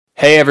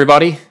Hey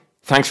everybody,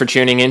 thanks for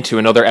tuning in to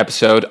another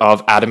episode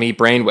of Atomy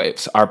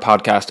Brainwaves, our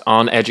podcast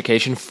on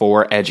education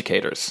for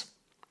educators.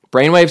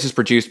 Brainwaves is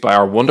produced by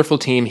our wonderful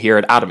team here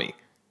at Atomy.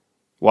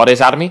 What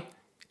is Atomy?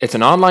 It's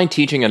an online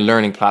teaching and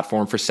learning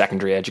platform for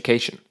secondary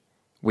education.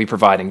 We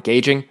provide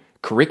engaging,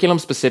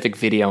 curriculum-specific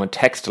video and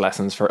text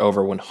lessons for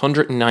over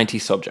 190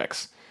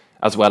 subjects,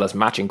 as well as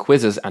matching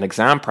quizzes and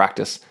exam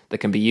practice that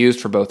can be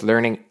used for both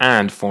learning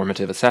and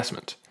formative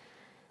assessment.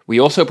 We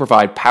also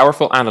provide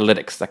powerful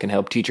analytics that can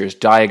help teachers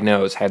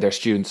diagnose how their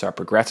students are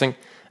progressing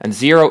and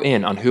zero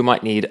in on who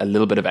might need a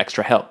little bit of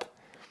extra help.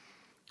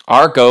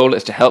 Our goal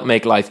is to help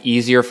make life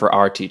easier for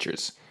our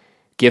teachers,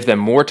 give them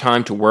more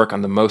time to work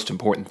on the most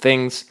important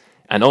things,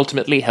 and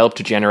ultimately help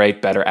to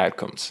generate better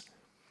outcomes.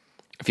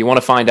 If you want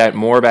to find out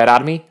more about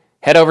Atomy,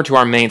 head over to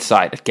our main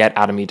site at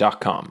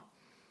getatomy.com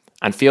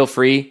and feel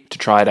free to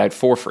try it out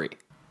for free.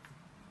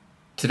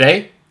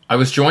 Today, I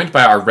was joined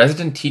by our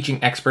resident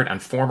teaching expert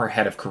and former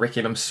head of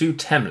curriculum, Sue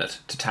Temlett,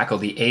 to tackle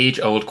the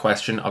age-old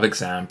question of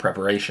exam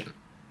preparation.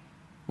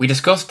 We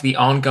discussed the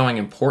ongoing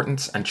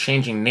importance and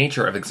changing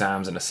nature of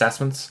exams and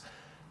assessments,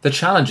 the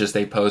challenges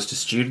they pose to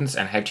students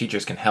and how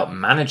teachers can help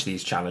manage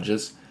these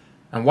challenges,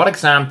 and what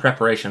exam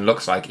preparation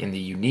looks like in the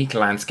unique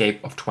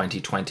landscape of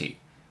 2020.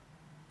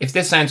 If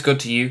this sounds good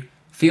to you,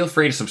 feel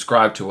free to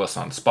subscribe to us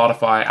on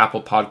Spotify,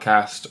 Apple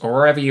Podcasts, or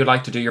wherever you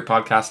like to do your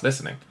podcast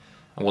listening.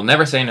 And we'll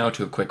never say no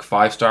to a quick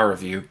 5-star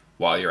review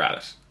while you're at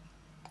it.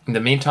 In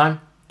the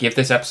meantime, give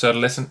this episode a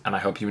listen, and I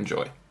hope you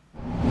enjoy.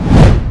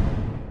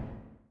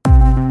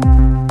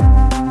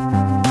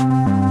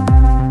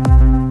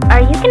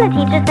 Are you going to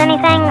teach us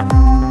anything?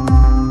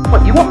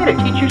 What, you want me to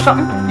teach you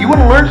something? You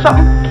want to learn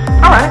something?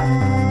 All right.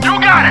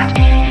 You got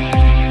it!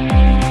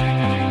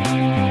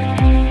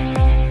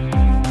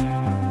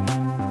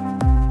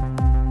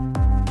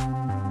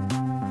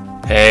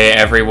 Hey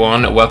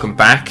everyone, welcome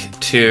back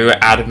to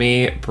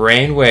Atomy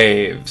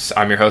Brainwaves.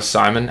 I'm your host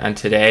Simon, and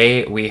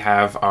today we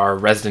have our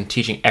resident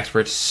teaching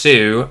expert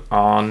Sue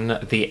on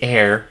the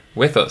air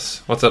with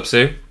us. What's up,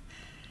 Sue?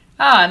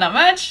 Not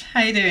much.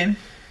 How you doing?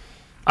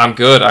 I'm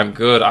good.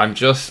 I'm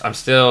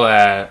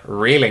still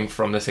reeling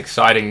from this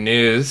exciting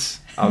news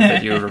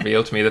that you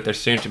revealed to me that there's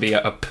soon to be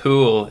a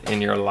pool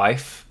in your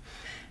life.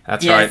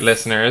 That's Yes. right,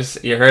 listeners.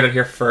 You heard it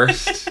here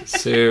first.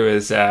 Sue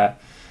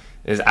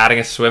is adding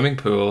a swimming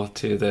pool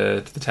to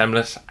the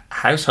Temlett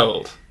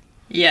household.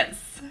 Yes.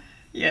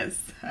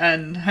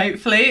 And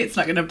hopefully it's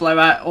not going to blow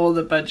out all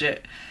the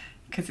budget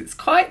because it's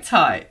quite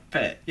tight.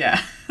 But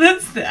yeah,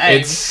 that's the aim.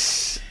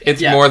 It's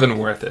Yeah. more than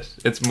worth it.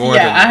 It's more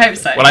Yeah, than I worth hope it.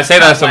 so. Well, I say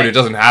that as somebody who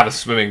Can't doesn't have a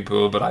swimming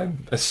pool, but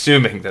I'm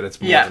assuming that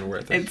it's more than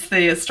worth it. It's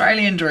the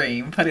Australian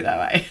dream. Put it that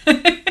way.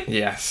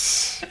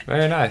 Yes.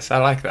 Very nice. I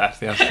like that.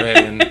 The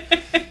Australian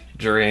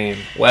dream.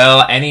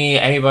 Well,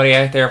 anybody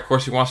out there, of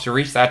course, who wants to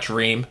reach that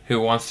dream, who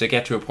wants to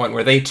get to a point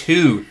where they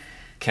too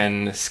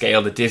can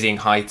scale the dizzying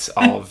heights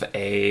of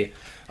a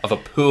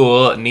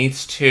pool,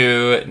 needs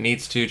to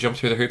jump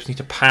through the hoops, needs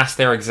to pass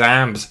their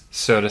exams,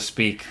 so to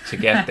speak, to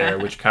get there,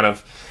 which kind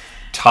of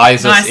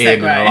ties us Nice in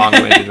a segue.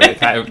 long-winded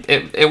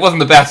way. It wasn't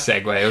the best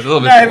segue. It was a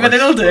little bit No, forced, but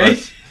it'll do.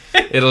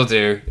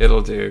 but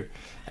it'll do.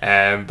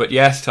 But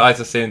yes, ties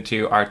us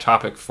into our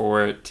topic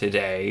for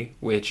today,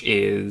 which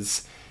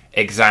is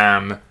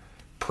exam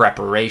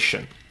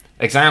preparation.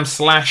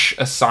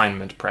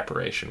 Exam/assignment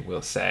preparation,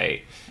 we'll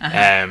say.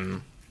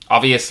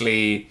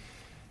 Obviously,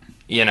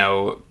 you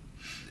know,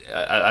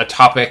 a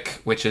topic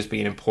which has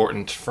been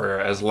important for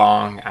as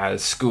long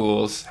as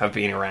schools have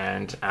been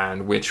around,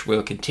 and which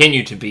will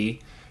continue to be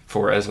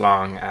for as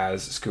long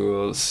as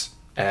schools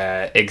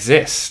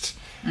exist.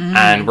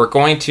 And we're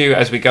going to,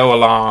 as we go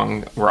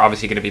along, we're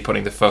obviously going to be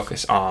putting the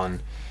focus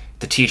on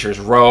the teacher's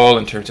role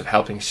in terms of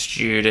helping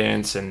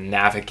students and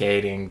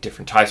navigating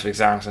different types of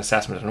exams and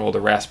assessment and all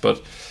the rest.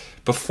 But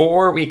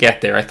before we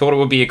get there, I thought it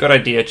would be a good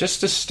idea just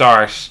to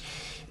start.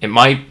 It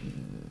might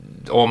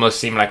almost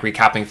seem like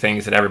recapping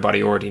things that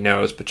everybody already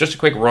knows, but just a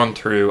quick run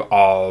through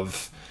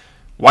of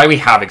why we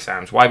have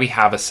exams, why we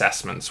have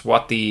assessments,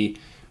 what the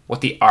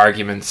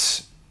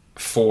arguments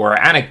for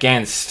and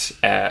against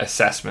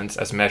assessments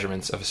as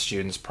measurements of a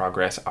student's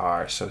progress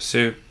are. So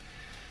Sue,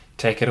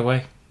 take it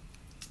away.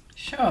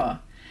 Sure.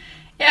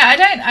 Yeah,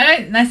 I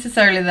don't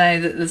necessarily know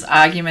that there's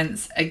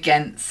arguments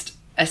against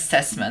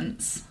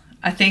assessments.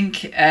 I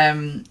think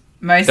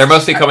most... They're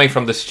mostly coming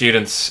from the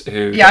students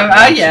who Yeah,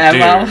 want yeah, to do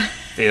well...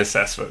 the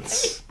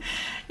assessments.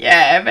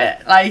 Yeah,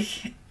 but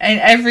like in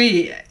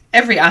every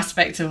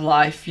aspect of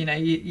life, you know,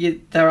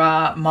 there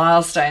are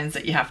milestones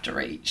that you have to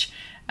reach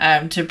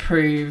to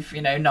prove,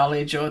 you know,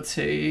 knowledge, or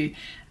to, you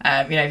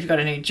know, if you've got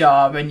a new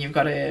job and you've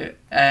got to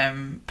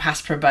pass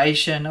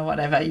probation or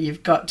whatever,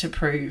 you've got to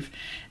prove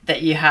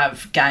that you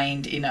have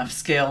gained enough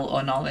skill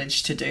or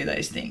knowledge to do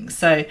those things.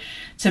 So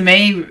to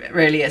me,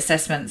 really,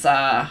 assessments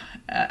are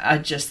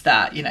just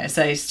that, you know.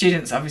 So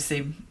students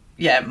obviously,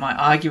 might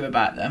argue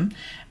about them,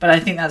 but I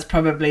think that's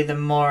probably the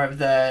more of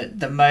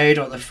the mode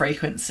or the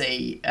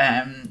frequency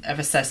of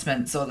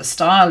assessments, or the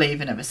style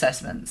even of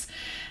assessments,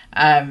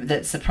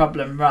 that's the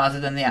problem,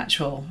 rather than the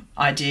actual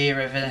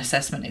idea of an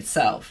assessment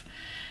itself.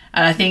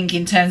 And I think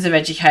in terms of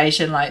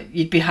education, like,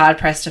 you'd be hard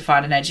pressed to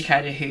find an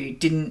educator who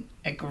didn't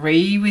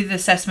agree with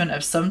assessment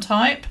of some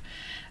type.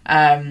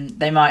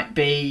 They might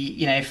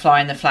be,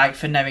 flying the flag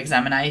for no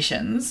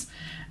examinations,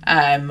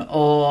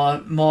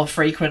 or more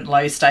frequent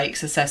low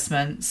stakes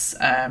assessments,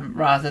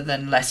 rather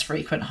than less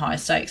frequent high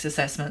stakes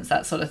assessments,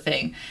 that sort of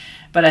thing.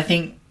 But I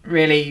think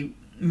really,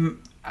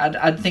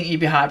 I'd think you'd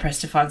be hard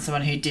pressed to find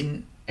someone who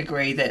didn't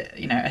agree that,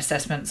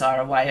 assessments are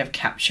a way of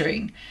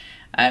capturing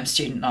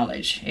student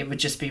knowledge. It would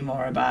just be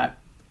more about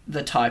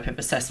the type of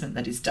assessment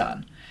that is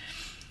done.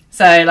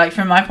 So, like,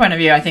 from my point of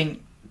view, I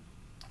think,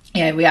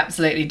 we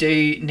absolutely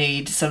do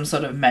need some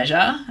sort of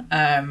measure,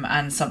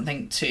 and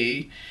something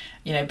to,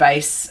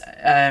 base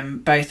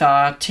both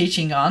our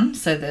teaching on,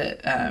 so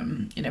that,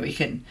 we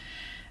can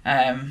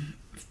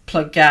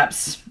plug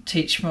gaps,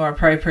 teach more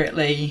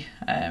appropriately,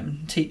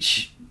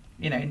 teach,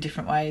 in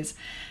different ways.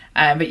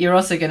 But you're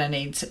also going to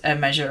need a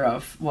measure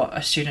of what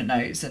a student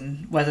knows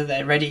and whether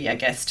they're ready, I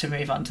guess, to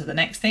move on to the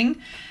next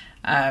thing,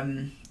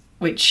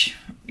 which,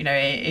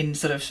 in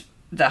sort of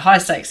the high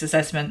stakes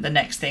assessment, the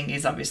next thing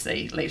is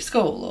obviously leave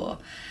school, or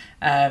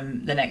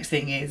the next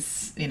thing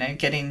is,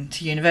 getting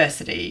to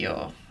university,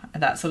 or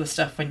that sort of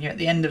stuff when you're at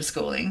the end of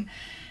schooling.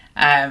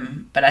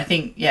 But I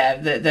think,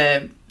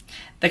 the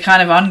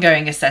kind of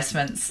ongoing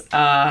assessments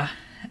are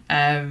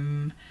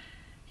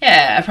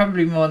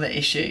probably more the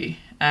issue,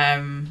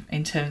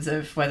 in terms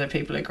of whether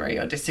people agree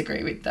or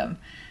disagree with them.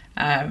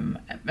 And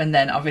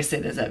then obviously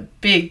there's a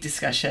big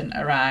discussion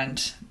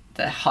around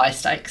the high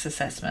stakes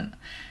assessment,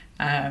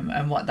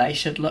 and what they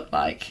should look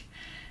like.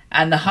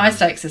 And the high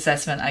stakes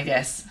assessment, I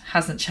guess,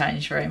 hasn't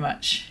changed very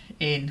much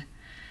in,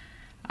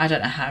 I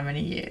don't know how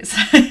many years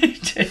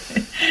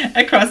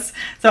across.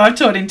 So I've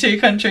taught in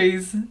 2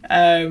 countries.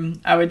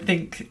 I would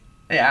think,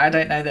 I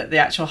don't know that the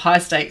actual high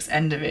stakes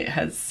end of it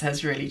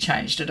has really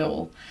changed at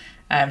all,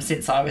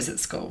 since I was at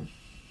school.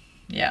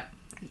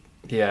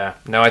 Yeah,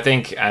 no, I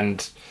think,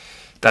 and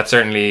that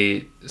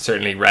certainly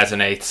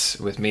resonates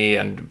with me.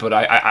 But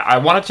I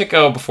wanted to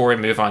go, before we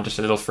move on, just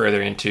a little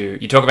further into,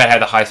 you talk about how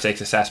the high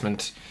stakes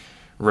assessment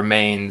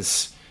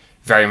remains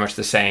very much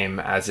the same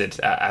as it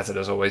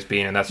has always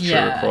been, and that's true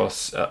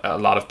across a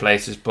lot of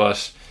places.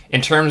 But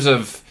in terms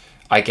of,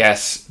 I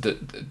guess,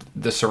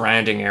 the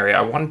surrounding area,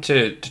 I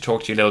wanted to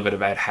talk to you a little bit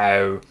about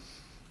how,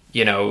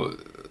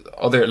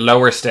 other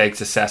lower stakes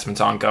assessments,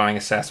 ongoing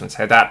assessments,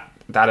 how that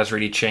has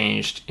really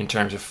changed in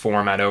terms of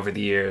format over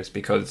the years.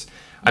 Because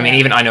I mean,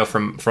 even I know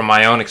from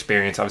my own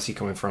experience, obviously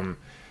coming from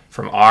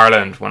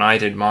Ireland, when I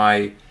did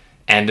my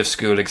end of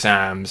school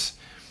exams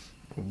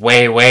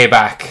way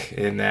back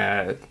in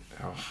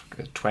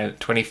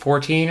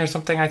 2014 or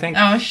something, I think.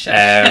 Oh shit.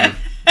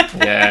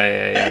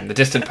 In the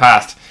distant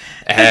past.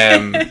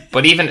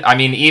 But even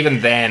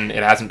then,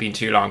 it hasn't been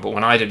too long. But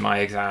when I did my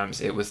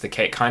exams, it was the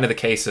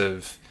case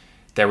of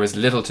there was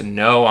little to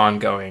no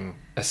ongoing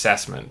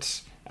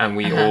assessment. And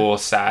we all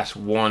sat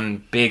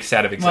one big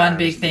set of exams, one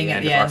big thing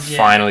at the end of our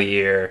final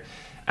year,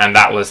 and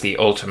that was the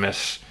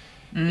ultimate,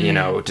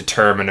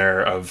 determiner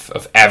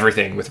of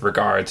everything with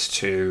regards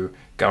to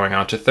going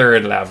on to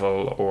third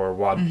level, or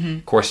what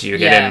course you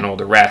get in, and all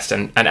the rest.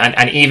 And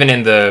even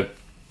in the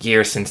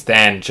years since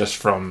then, just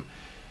from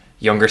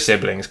younger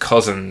siblings,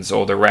 cousins,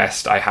 all the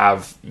rest, I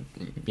have,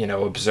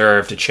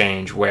 observed a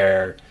change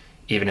where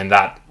even in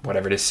that,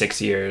 whatever it is, 6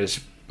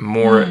 years,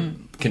 more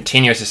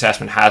continuous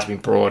assessment has been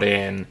brought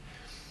in.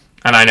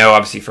 And I know,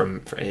 obviously,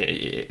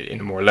 in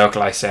a more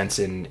localized sense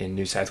in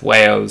New South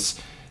Wales,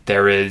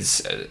 there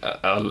is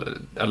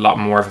a lot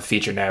more of a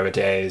feature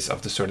nowadays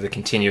of the sort of the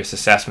continuous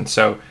assessment.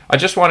 So I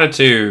just wanted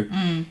to,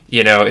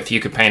 if you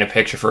could paint a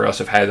picture for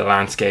us of how the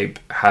landscape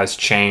has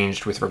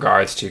changed with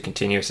regards to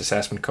continuous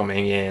assessment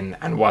coming in,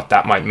 and what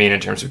that might mean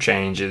in terms of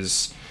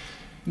changes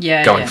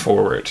going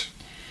forward.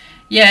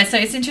 Yeah, so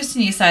it's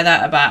interesting you say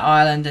that about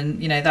Ireland, and,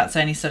 that's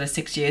only sort of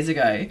 6 years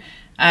ago.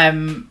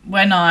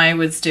 When I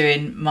was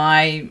doing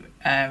my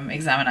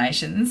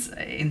examinations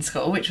in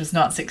school, which was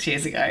not 6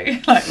 years ago,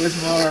 like, it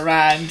was more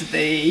around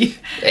the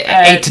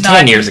 8 to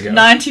 10 years ago,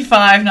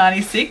 95,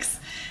 96.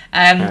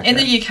 In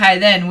the UK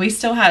then, we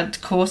still had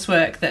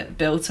coursework that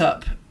built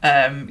up,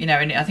 and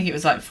I think it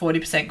was like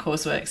 40%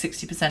 coursework,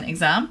 60%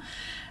 exam.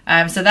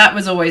 So that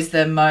was always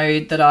the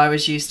mode that I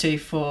was used to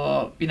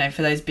for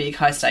those big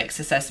high stakes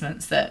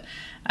assessments that,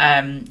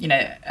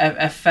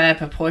 a fair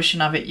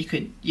proportion of it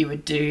you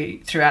would do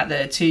throughout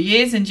the 2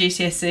 years in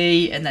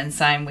GCSE, and then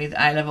same with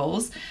A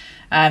levels.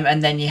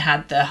 And then you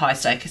had the high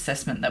stake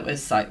assessment that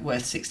was like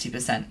worth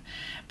 60%.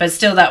 But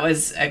still, that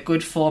was a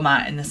good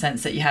format in the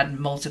sense that you had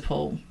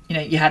multiple,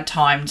 you had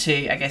time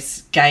to, I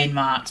guess, gain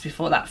marks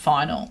before that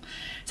final.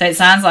 So it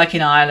sounds like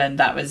in Ireland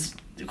that was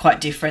quite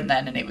different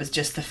then, and it was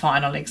just the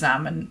final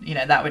exam, and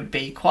that would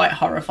be quite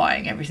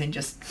horrifying, everything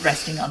just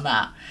resting on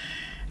that.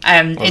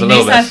 In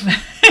New South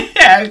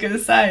yeah, I was going to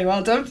say,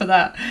 well done for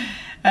that.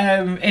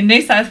 In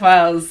New South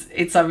Wales,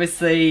 it's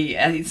obviously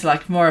it's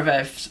like more of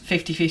a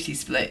 50-50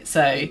 split.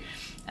 So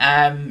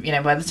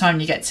by the time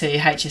you get to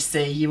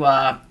HSC, you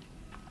are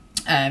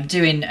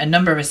doing a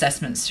number of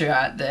assessments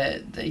throughout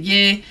the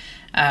year,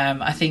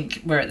 I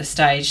think we're at the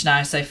stage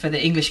now, so for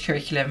the English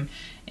curriculum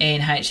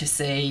in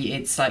HSC,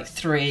 it's like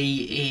 3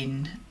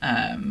 in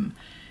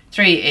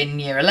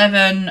year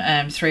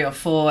 11, 3 or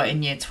 4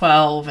 in year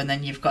 12, and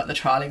then you've got the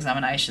trial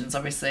examinations,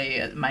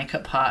 obviously, make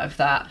up part of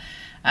that,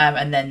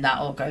 and then that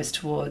all goes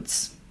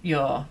towards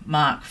your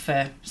mark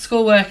for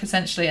schoolwork,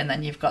 essentially, and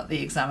then you've got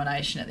the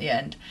examination at the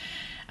end.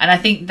 And I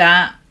think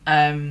that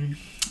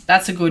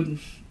that's a good,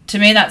 to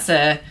me, that's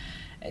a,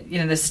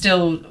 there's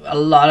still a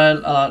lot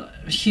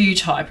of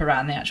huge hype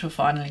around the actual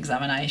final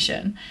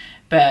examination,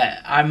 but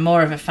I'm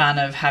more of a fan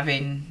of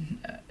having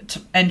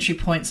entry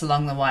points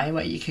along the way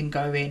where you can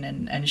go in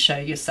and show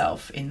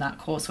yourself in that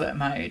coursework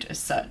mode as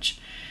such.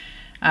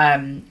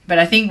 But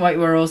I think what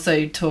we're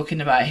also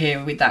talking about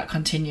here with that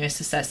continuous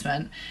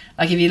assessment,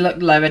 like if you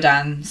look lower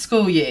down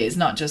school years,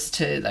 not just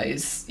to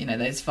those,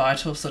 those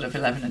vital sort of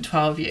 11 and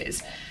 12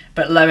 years,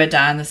 but lower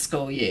down the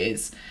school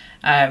years,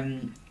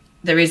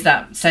 there is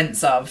that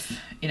sense of,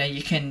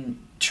 you can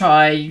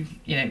try,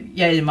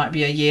 there might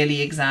be a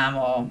yearly exam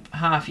or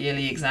half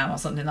yearly exam or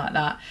something like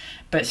that.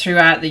 But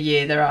throughout the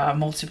year, there are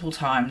multiple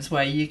times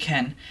where you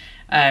can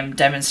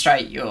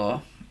demonstrate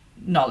your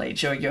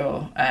knowledge or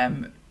your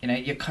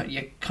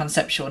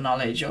conceptual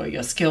knowledge or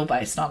your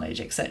skill-based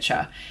knowledge,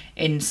 etc.,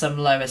 in some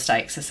lower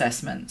stakes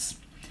assessments.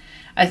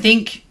 I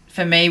think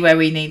for me, where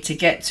we need to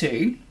get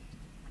to,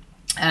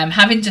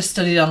 having just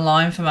studied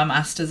online for my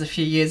master's a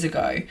few years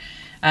ago,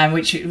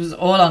 which it was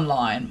all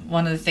online,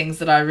 one of the things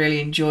that I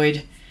really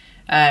enjoyed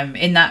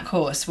in that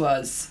course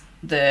was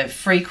the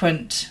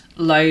frequent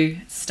low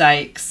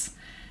stakes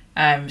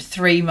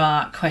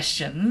 3-mark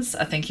questions.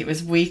 I think it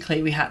was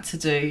weekly. We had to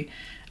do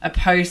a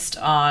post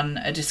on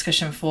a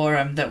discussion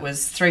forum that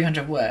was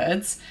 300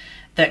 words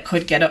that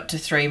could get up to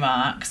 3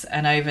 marks,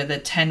 and over the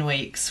 10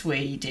 weeks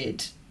we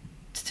did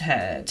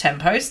 10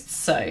 posts,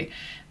 so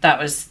that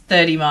was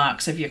 30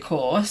 marks of your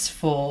course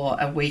for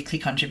a weekly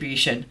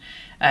contribution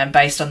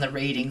based on the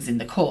readings in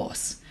the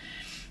course.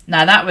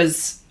 Now that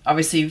was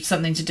obviously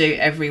something to do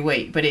every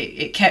week, but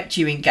it kept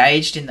you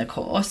engaged in the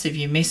course. If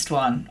you missed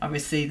one,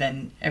 obviously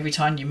then every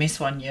time you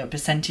miss one, your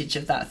percentage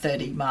of that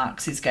 30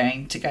 marks is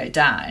going to go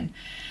down.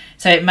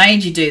 So it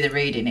made you do the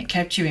reading, it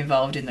kept you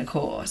involved in the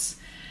course.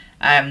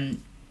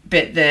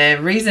 But the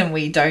reason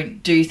we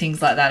don't do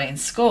things like that in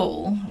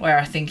school, where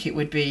I think it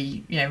would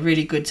be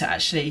really good to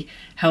actually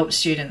help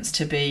students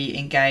to be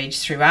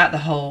engaged throughout the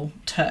whole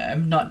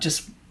term, not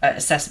just at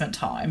assessment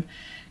time,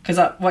 because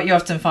what you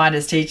often find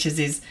as teachers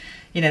is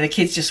the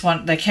kids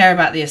they care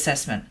about the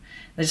assessment.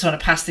 They just want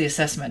to pass the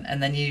assessment,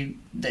 and then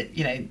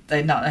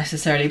they're not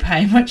necessarily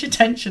paying much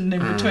attention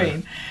in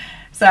between.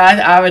 So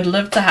I would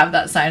love to have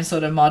that same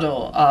sort of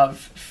model of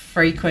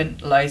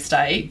frequent low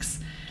stakes.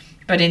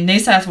 But in New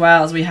South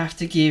Wales, we have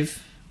to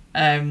give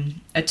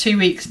a 2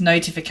 weeks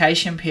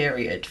notification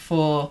period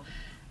for,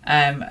 for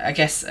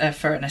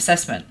an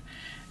assessment.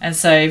 And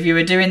so if you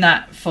were doing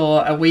that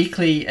for a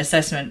weekly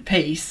assessment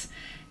piece,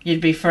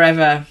 you'd be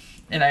forever,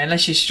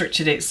 unless you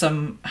structured it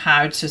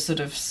somehow to sort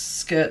of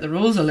skirt the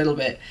rules a little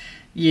bit,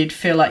 you'd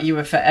feel like you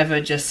were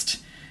forever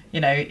just,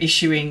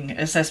 issuing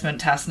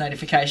assessment task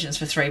notifications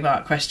for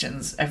 3-mark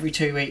questions every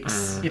 2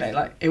 weeks.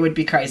 It would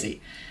be crazy.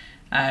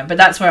 But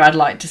that's where I'd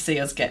like to see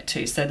us get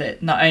to, so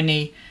that not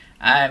only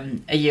are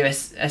you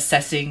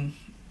assessing,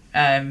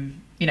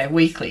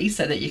 weekly,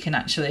 so that you can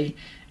actually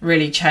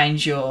really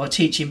change your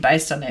teaching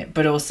based on it,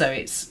 but also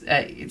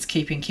it's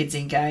keeping kids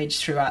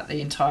engaged throughout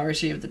the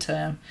entirety of the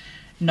term,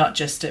 not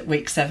just at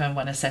week 7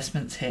 when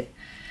assessments hit.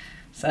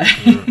 So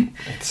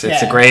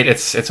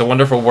it's a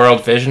wonderful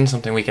world vision,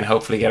 something we can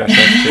hopefully get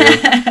ourselves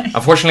to.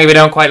 Unfortunately, we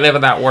don't quite live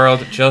in that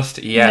world just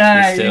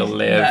yet.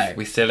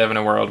 We still live in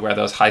a world where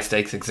those high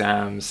stakes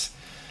exams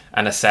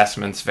and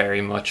assessments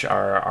very much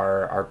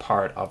are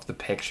part of the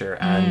picture,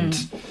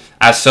 and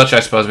as such, I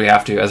suppose we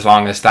have to, as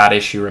long as that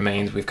issue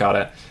remains, we've got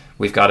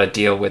to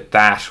deal with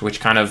that, which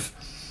kind of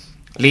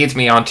leads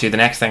me on to the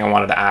next thing I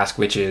wanted to ask,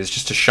 which is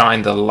just to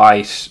shine the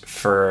light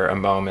for a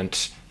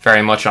moment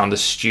very much on the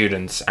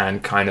students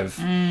and kind of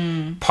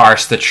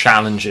parse the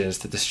challenges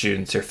that the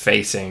students are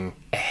facing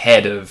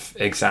ahead of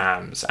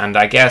exams. And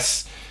I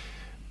guess,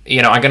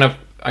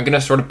 I'm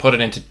gonna sort of put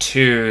it into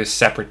 2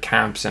 separate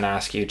camps and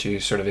ask you to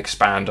sort of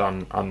expand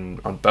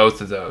on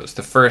both of those.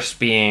 The first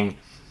being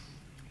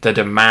the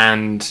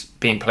demand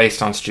being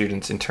placed on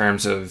students in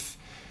terms of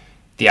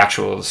the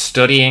actual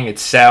studying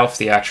itself,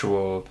 the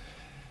actual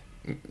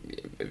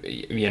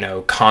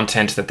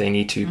content that they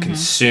need to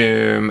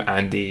consume,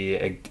 and the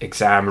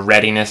exam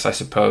readiness, I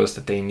suppose,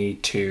 that they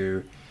need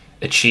to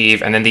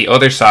achieve. And then the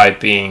other side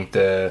being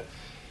the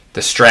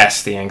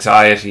stress, the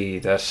anxiety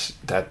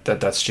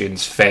that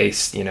students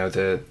face,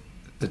 the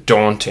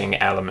daunting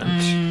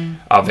element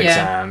of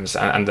exams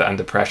and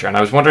the pressure. And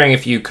I was wondering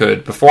if you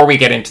could, before we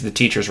get into the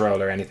teacher's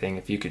role or anything,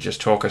 if you could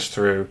just talk us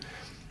through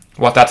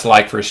what that's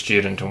like for a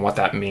student and what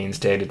that means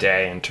day to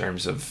day in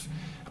terms of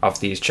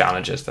these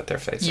challenges that they're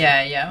facing.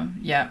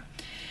 Yeah.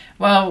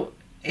 Well,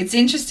 it's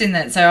interesting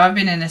that, so I've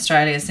been in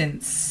Australia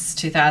since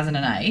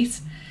 2008,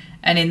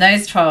 And in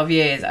those 12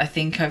 years, I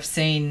think I've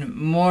seen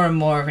more and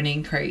more of an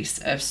increase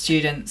of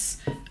students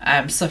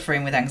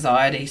suffering with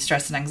anxiety,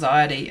 stress and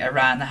anxiety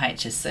around the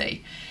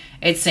HSC.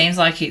 It seems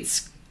like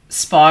it's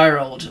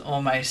spiraled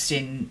almost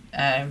in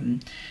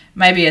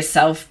maybe a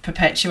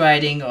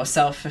self-perpetuating or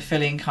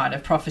self-fulfilling kind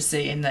of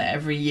prophecy, in that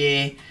every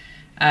year,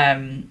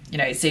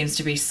 it seems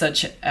to be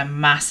such a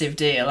massive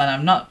deal. And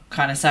I'm not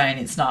kind of saying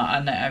it's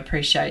not. I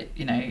appreciate,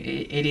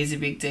 it is a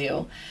big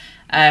deal.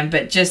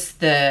 But just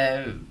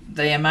the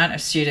amount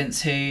of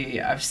students who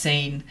I've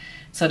seen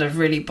sort of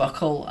really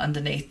buckle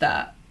underneath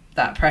that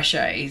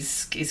pressure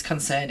is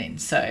concerning.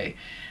 So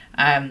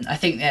I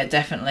think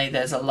definitely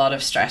there's a lot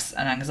of stress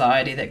and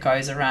anxiety that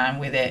goes around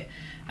with it.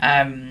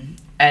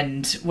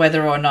 And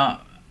whether or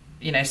not,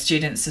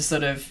 students are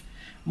sort of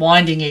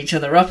winding each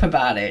other up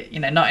about it,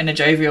 not in a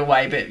jovial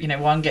way, but,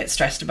 one gets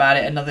stressed about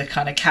it, another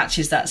kind of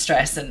catches that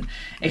stress, and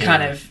it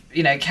kind of,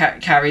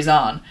 carries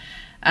on.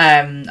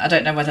 I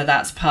don't know whether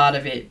that's part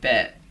of it,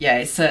 but yeah,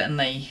 it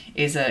certainly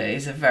is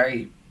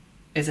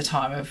a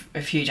time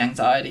of huge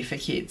anxiety for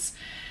kids.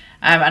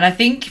 And I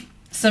think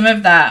some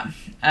of that,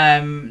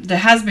 there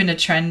has been a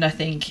trend, I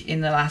think, in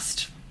the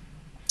last,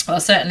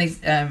 certainly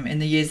in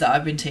the years that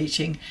I've been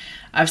teaching,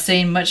 I've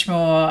seen much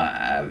more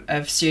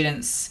of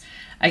students,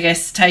 I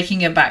guess,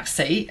 taking a back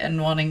seat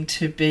and wanting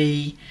to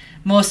be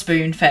more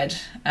spoon-fed,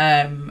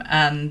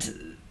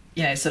 and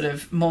sort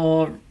of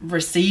more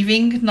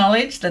receiving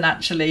knowledge than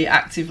actually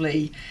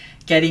actively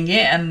getting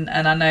it. And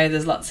I know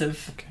there's lots of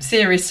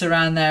theories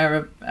around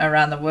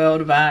the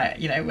world about,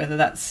 whether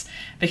that's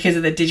because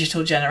of the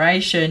digital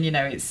generation,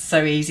 it's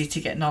so easy to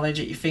get knowledge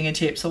at your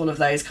fingertips, all of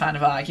those kind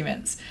of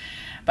arguments.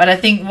 But I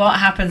think what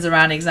happens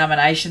around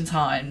examination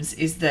times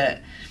is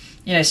that,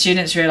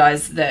 students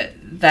realise that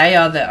they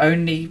are the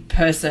only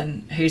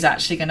person who's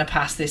actually going to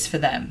pass this for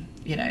them,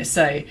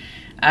 so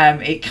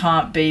it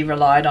can't be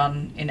relied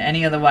on in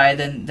any other way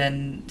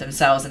than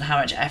themselves and how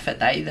much effort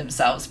they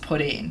themselves put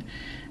in.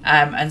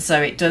 And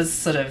so it does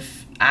sort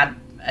of add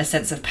a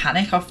sense of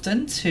panic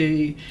often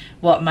to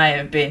what may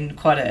have been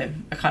quite a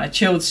kind of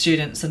chilled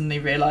student suddenly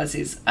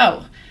realises,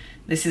 oh,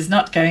 this is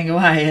not going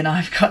away and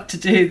I've got to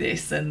do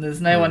this and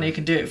there's no one who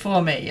can do it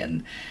for me.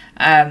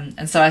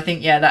 And so I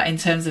think, that in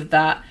terms of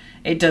that,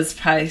 it does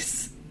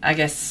place, I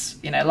guess,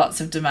 lots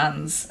of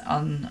demands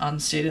on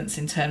students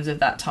in terms of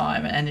that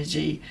time and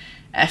energy,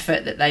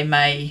 effort that they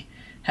may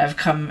have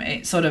come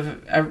sort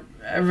of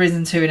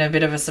arisen to in a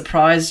bit of a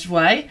surprised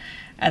way,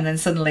 and then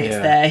suddenly it's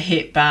there,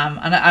 hit, bam.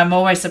 And I'm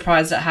always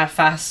surprised at how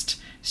fast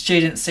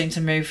students seem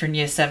to move from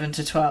year 7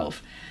 to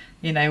 12.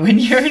 When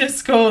you're in a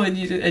school and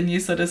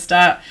you sort of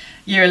start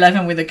year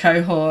 11 with a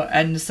cohort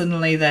and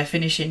suddenly they're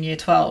finishing year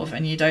 12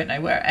 and you don't know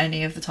where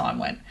any of the time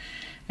went.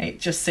 It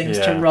just seems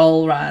to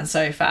roll around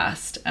so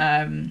fast.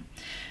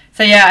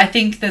 I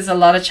think there's a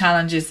lot of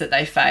challenges that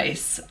they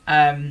face.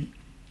 I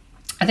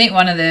think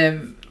one of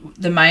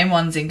the main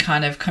ones in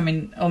kind of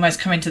coming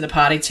to the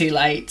party too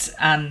late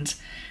and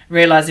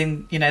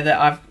realizing,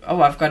 that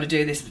I've got to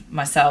do this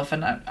myself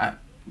and I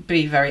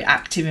be very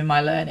active in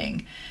my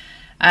learning.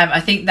 I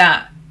think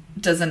that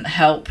doesn't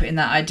help in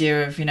that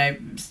idea of,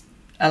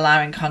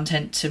 allowing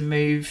content to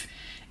move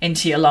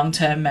into your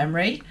long-term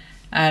memory.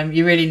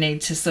 You really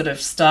need to sort of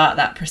start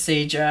that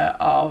procedure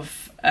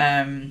of,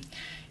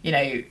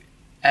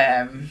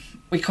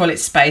 we call it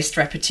spaced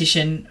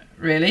repetition,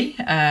 really.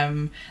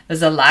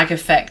 There's a lag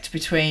effect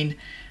between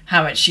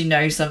how much you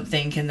know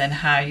something and then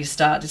how you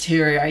start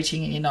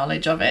deteriorating in your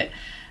knowledge of it.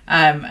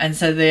 And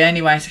so the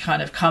only way to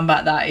kind of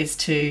combat that is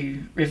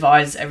to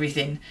revise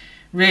everything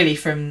really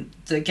from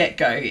the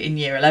get-go in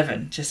year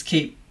 11. Just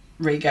keep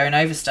going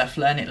over stuff,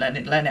 learn it.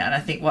 And I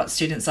think what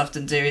students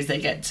often do is they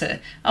get to,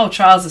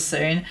 trials are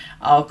soon,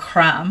 I'll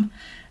cram.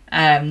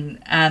 And,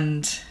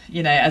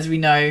 as we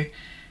know,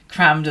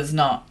 cram does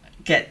not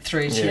get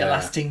through to your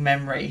lasting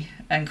memory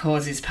and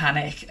causes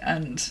panic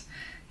and,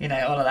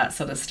 all of that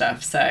sort of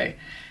stuff. So,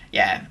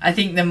 I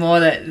think the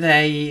more that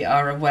they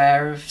are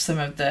aware of some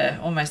of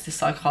almost the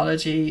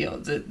psychology or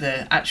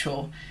the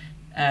actual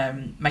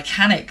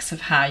mechanics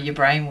of how your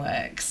brain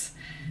works,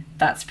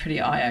 that's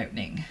pretty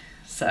eye-opening.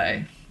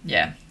 So,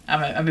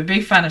 I'm a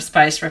big fan of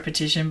spaced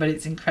repetition, but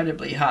it's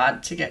incredibly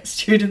hard to get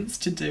students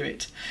to do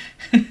it.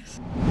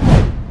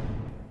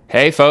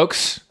 Hey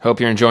folks,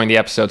 hope you're enjoying the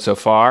episode so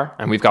far,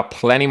 and we've got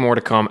plenty more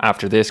to come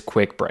after this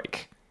quick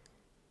break.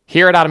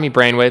 Here at Atomy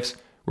Brainwaves,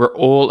 we're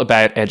all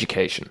about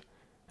education,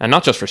 and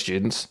not just for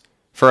students,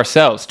 for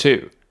ourselves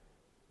too.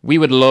 We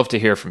would love to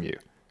hear from you,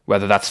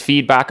 whether that's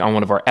feedback on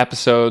one of our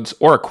episodes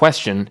or a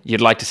question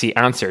you'd like to see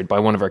answered by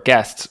one of our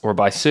guests or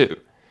by Sue.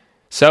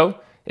 So,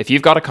 if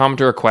you've got a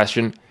comment or a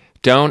question,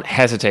 don't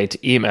hesitate to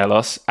email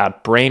us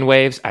at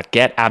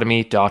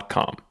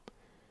brainwaves@getatomy.com.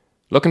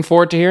 Looking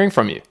forward to hearing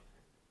from you.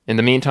 In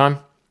the meantime,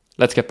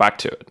 let's get back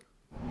to it.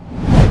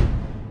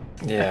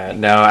 Yeah,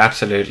 no,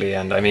 absolutely.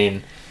 And I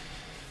mean,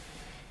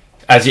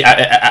 as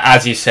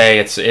you say,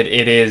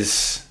 it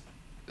is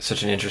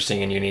such an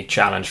interesting and unique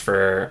challenge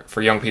for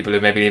young people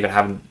who maybe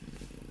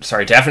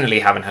definitely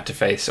haven't had to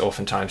face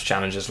oftentimes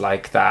challenges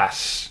like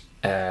that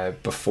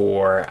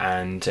before.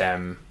 And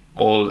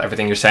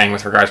everything you're saying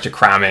with regards to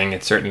cramming.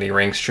 It certainly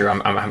rings true.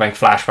 I'm having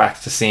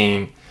flashbacks to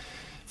seeing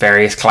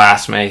various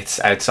classmates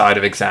outside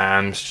of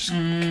exams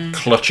just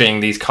clutching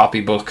these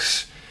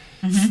copybooks,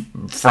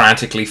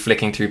 frantically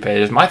flicking through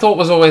pages. My thought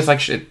was always like,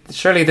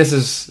 surely this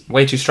is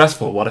way too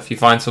stressful. What if you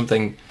find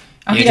something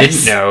you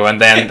didn't know, and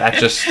then that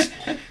just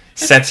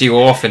sets you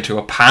off into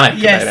a panic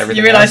about everything.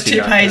 You realise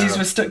 2 pages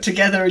were stuck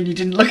together and you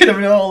didn't look at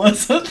them at all or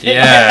something.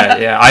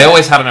 Yeah. I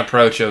always had an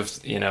approach of,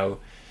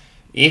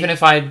 even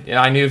if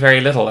I knew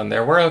very little, and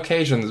there were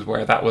occasions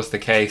where that was the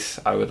case,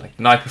 I would, like,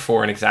 the night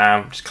before an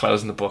exam, just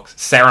closing the books,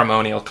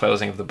 ceremonial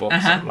closing of the books.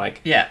 I'm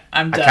like,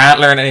 I'm done. I can't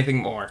learn anything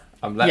more.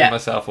 I'm letting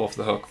myself off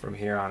the hook from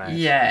here on out.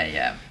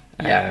 Yeah.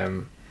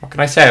 What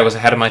can I say? I was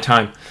ahead of my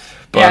time.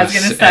 But, I was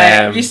going to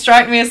say, you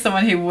strike me as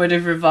someone who would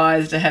have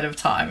revised ahead of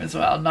time as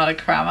well, not a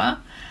crammer.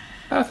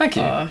 Oh, thank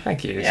you.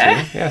 Thank you.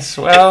 Yeah? Yes,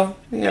 well,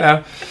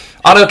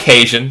 on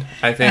occasion,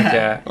 I think,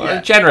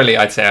 generally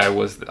I'd say that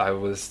was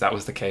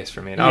the case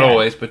for me. Not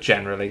always, but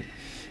generally.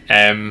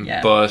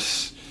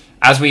 But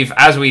as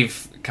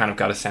we've kind of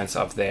got a sense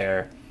of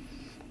there,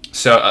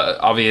 so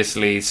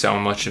obviously so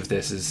much of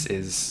this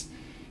is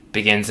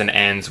begins and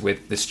ends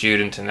with the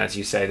student, and as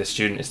you say,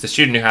 it's the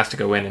student who has to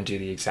go in and do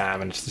the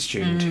exam, and it's the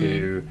student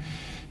who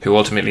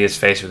ultimately is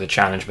faced with a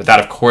challenge. But that,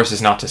 of course,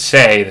 is not to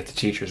say that the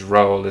teacher's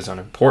role is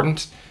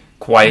unimportant.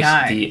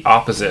 Quite the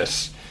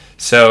opposite.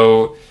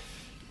 So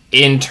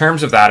in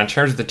terms of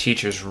the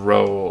teacher's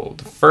role,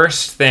 the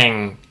first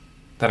thing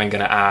that I'm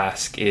going to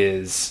ask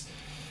is,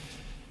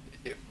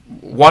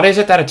 what is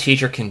it that a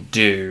teacher can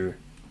do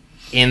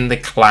in the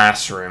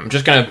classroom? I'm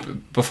just going to,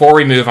 before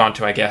we move on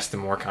to, I guess, the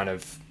more kind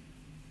of,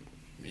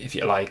 if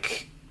you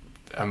like,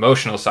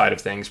 emotional side of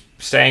things,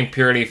 staying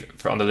purely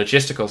on the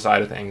logistical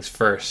side of things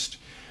first,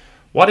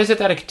 what is it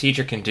that a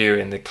teacher can do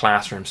in the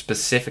classroom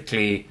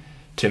specifically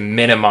to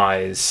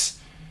minimize,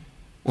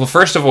 well,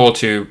 first of all,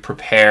 to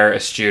prepare a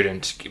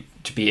student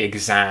to be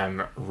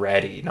exam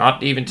ready,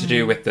 not even to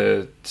do with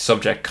the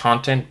subject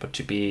content, but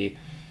to be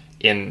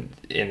in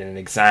an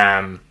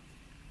exam,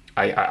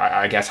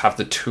 I guess, have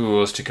the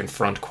tools to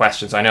confront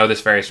questions. I know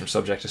this varies from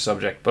subject to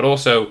subject, but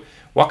also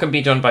what can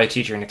be done by a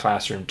teacher in the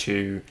classroom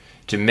to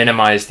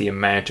minimize the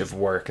amount of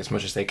work as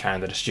much as they can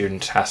that a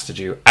student has to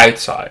do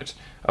outside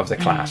of the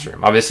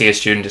classroom. Obviously, a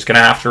student is going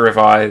to have to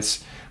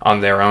revise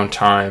on their own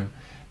time.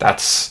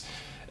 That's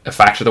a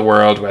fact of the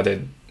world,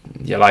 whether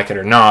you like it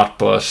or not.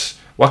 But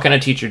what can a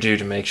teacher do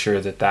to make sure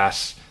that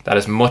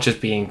as much is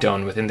being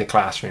done within the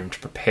classroom to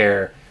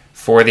prepare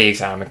for the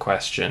exam in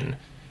question,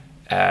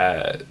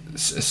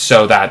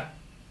 so that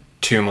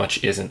too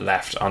much isn't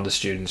left on the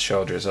student's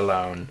shoulders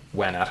alone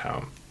when at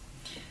home?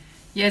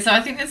 Yeah, so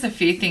I think there's a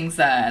few things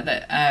there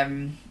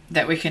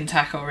that we can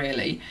tackle,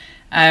 really.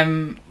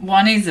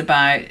 One is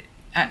about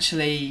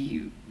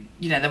actually,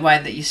 the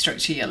way that you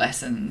structure your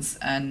lessons,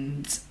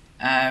 and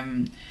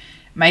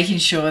making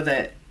sure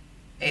that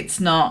it's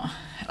not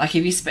like,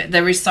 if you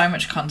there is so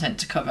much content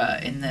to cover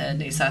in the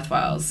New South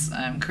Wales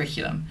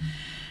curriculum.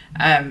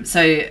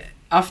 So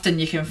often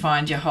you can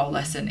find your whole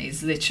lesson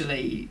is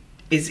literally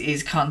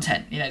is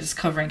content, just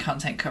covering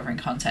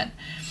content.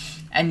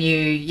 And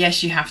you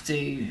have to,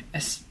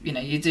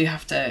 you do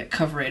have to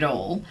cover it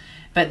all.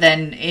 But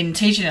then in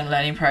teaching and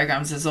learning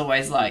programs, there's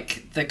always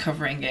like the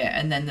covering it,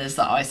 and then there's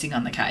the icing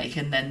on the cake,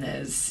 and then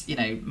there's,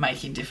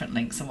 making different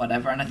links and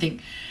whatever. And I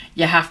think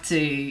you have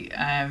to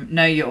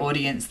know your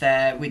audience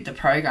there with the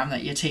program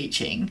that you're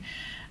teaching.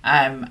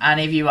 And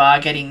if you are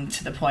getting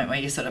to the point where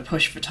you sort of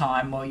push for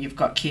time, or you've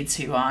got kids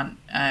who aren't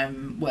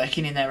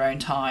working in their own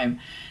time,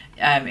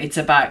 it's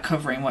about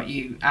covering what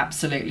you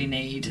absolutely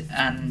need,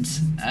 and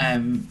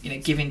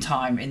giving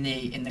time in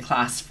the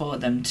class for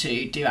them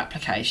to do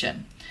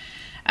application.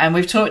 And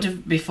we've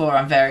talked before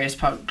on various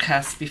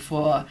podcasts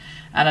before,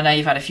 and I know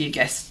you've had a few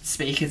guest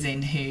speakers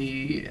in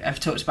who have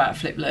talked about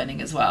flipped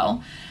learning as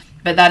well.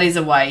 But that is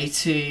a way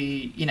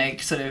to,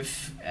 sort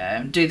of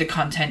do the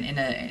content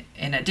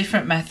in a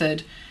different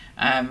method,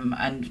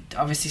 and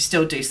obviously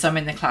still do some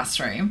in the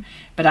classroom,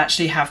 but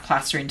actually have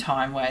classroom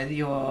time where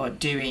you're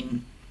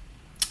doing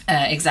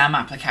exam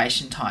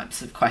application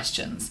types of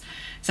questions,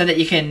 so that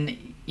you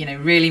can,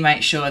 really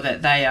make sure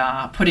that they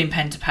are putting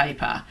pen to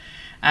paper,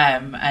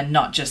 and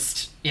not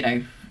just,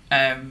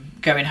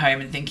 going home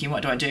and thinking,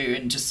 what do I do?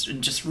 And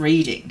just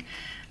reading.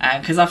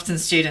 Because often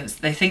students,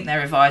 they think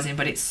they're revising,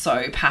 but it's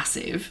so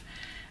passive.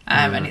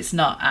 And it's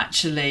not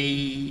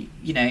actually,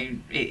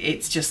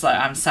 it's just like,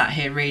 I'm sat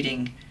here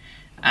reading,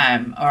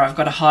 or I've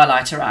got a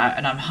highlighter out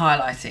and I'm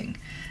highlighting.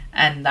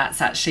 And that's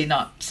actually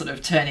not sort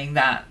of turning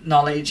that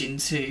knowledge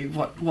into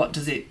what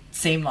does it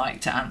seem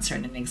like to answer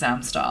in an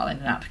exam style, in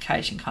an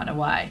application kind of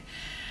way.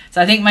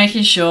 So I think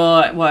making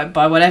sure,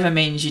 by whatever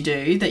means you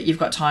do, that you've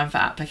got time for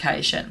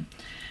application.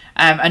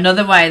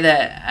 Another way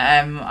that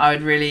I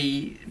would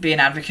really be an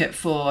advocate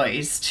for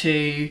is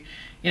to,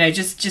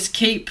 just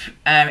keep,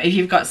 if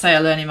you've got, say,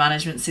 a learning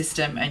management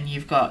system and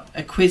you've got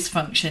a quiz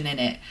function in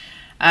it,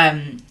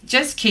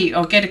 just keep,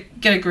 or get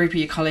a group of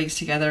your colleagues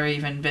together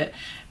even, but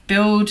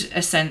build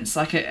a sense,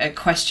 like a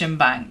question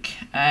bank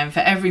for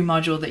every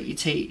module that you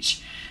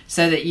teach,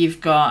 so that you've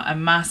got a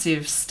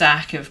massive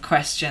stack of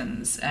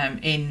questions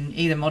in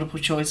either multiple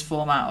choice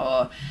format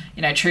or,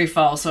 true,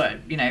 false, or,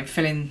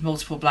 fill in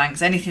multiple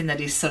blanks, anything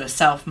that is sort of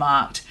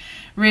self-marked.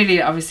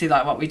 Really, obviously,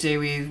 like what we do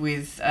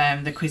with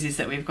the quizzes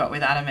that we've got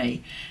with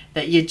Atomy,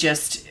 that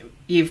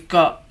you've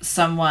got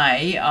some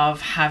way of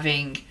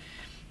having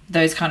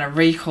those kind of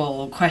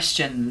recall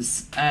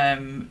questions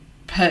tested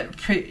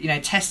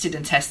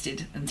and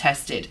tested and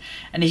tested.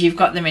 And if you've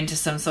got them into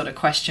some sort of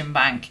question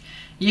bank,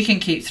 you can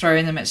keep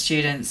throwing them at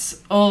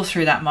students all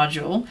through that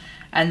module.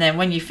 And then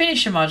when you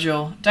finish a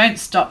module, don't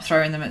stop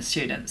throwing them at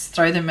students.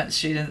 Throw them at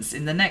students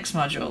in the next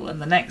module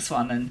and the next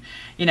one. And,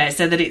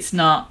 so that it's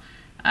not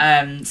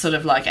sort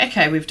of like,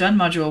 okay, we've done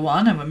module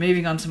 1 and we're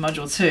moving on to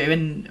module 2,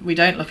 and we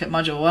don't look at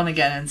module 1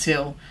 again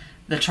until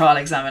the trial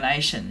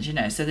examinations,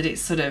 so that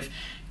it's sort of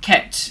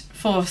kept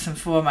forth and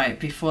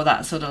foremost before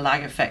that sort of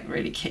lag effect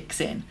really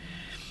kicks in.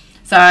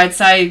 So I'd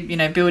say,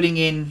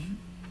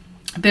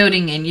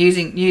 building in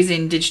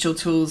using digital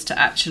tools to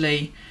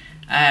actually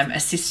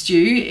assist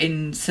you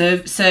in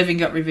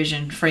serving up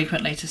revision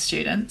frequently to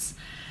students.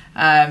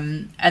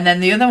 And then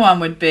the other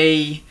one would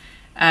be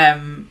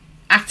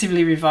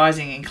actively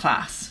revising in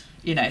class.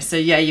 So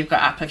yeah, you've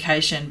got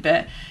application,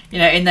 but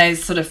in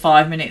those sort of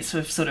 5 minutes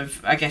of sort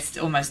of, I guess,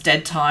 almost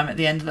dead time at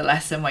the end of the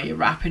lesson where you're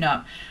wrapping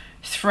up,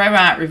 throw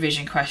out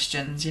revision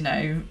questions.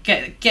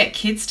 Get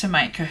kids to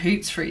make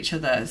Kahoots for each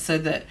other so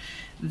that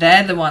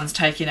they're the ones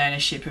taking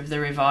ownership of the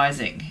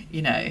revising,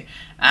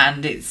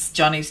 and it's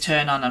Johnny's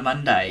turn on a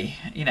Monday,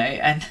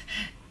 and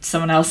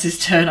someone else's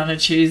turn on a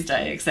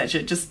Tuesday,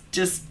 etc.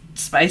 Just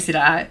space it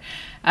out.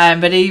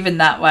 But even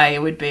that way,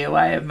 it would be a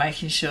way of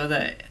making sure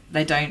that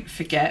they don't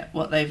forget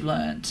what they've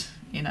learned,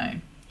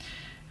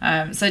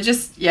 So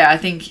I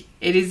think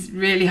it is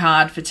really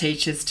hard for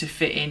teachers to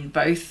fit in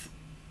both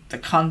the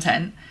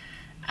content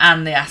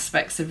and the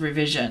aspects of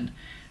revision.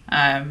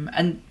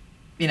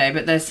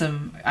 But there's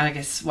some, I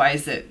guess,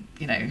 ways that,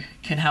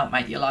 can help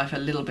make your life a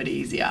little bit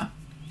easier.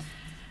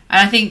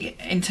 And I think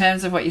in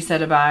terms of what you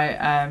said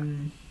about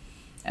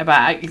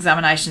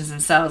examinations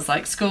themselves,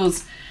 like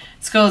schools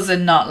are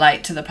not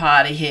late to the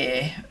party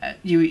here.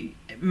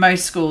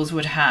 Most schools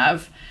would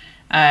have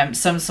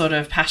some sort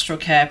of pastoral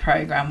care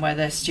program where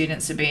their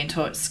students are being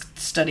taught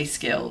study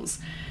skills.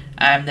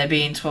 They're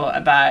being taught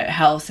about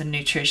health and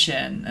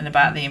nutrition and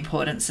about the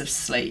importance of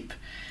sleep,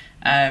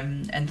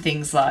 and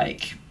things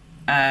like,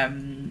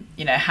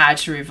 how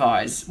to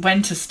revise,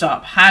 when to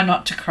stop, how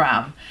not to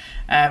cram,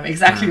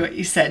 exactly what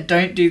you said,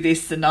 don't do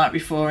this the night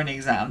before an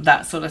exam,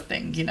 that sort of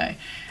thing,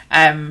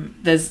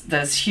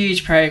 There's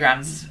huge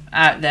programs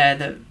out there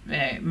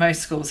that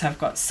most schools have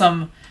got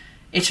some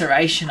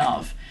iteration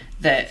of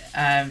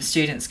that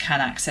students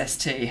can access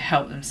to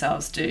help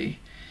themselves do,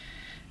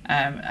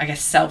 I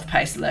guess,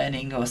 self-paced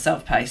learning or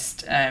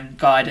self-paced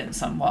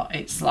guidance on what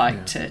it's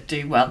like to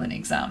do well in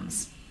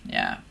exams.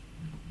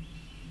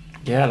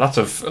 Yeah, lots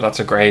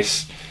of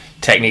great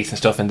techniques and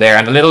stuff in there,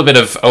 and a little bit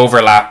of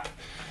overlap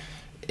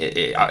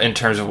in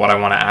terms of what I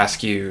want to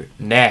ask you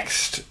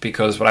next,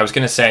 because what I was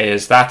going to say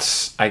is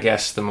that's, I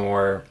guess, the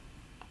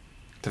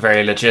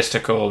very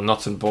logistical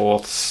nuts and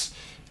bolts,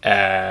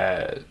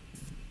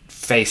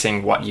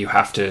 facing what you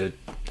have to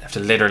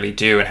literally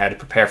do and how to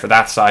prepare for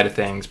that side of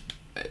things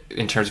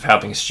in terms of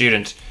helping a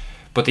student.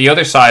 But the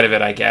other side of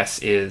it, I guess,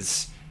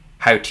 is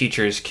how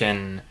teachers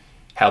can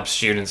help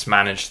students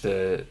manage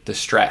the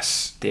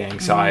stress, the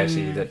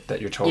anxiety that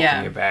you're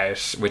talking about,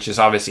 which is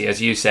obviously,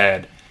 as you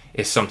said,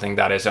 is something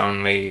that is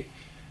only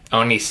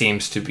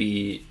seems to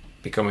be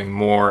becoming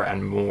more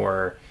and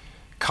more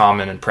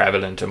common and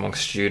prevalent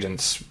amongst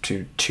students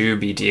to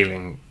be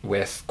dealing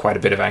with quite a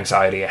bit of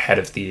anxiety ahead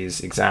of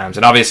these exams.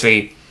 And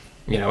obviously,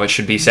 it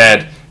should be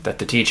said that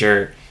the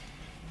teacher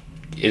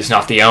is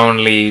not the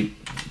only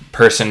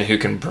person who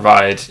can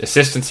provide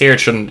assistance here. A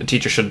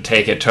teacher shouldn't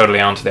take it totally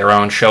onto their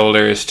own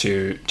shoulders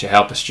to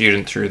help a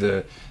student through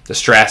the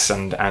stress,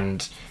 and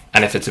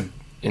if it's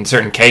in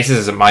certain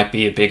cases it might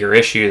be a bigger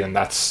issue, then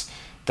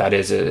that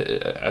is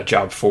a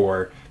job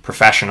for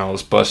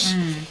professionals. But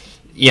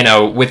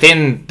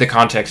within the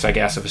context, I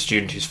guess, of a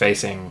student who's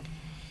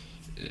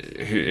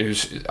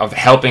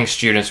helping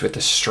students with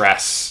the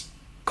stress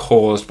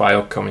caused by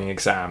upcoming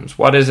exams,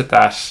 what is it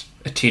that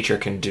a teacher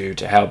can do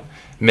to help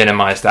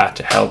minimize that,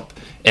 to help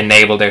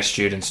enable their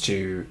students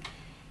to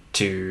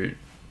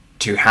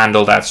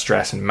handle that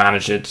stress and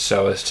manage it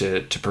so as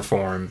to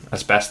perform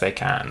as best they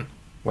can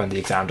when the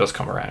exam does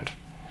come around?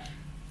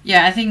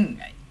 Yeah, I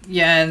think,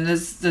 and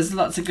there's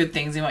lots of good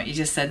things in what you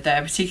just said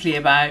there, particularly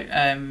about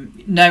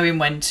knowing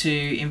when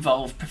to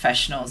involve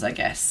professionals, I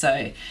guess.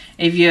 So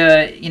if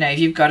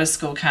you've got a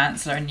school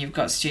counsellor and you've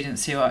got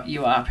students who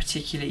you are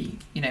particularly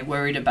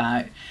worried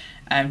about,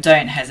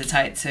 don't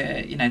hesitate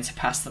to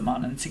pass them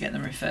on and to get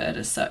them referred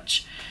as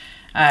such.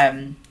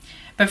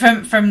 But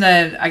from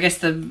the, I guess,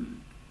 the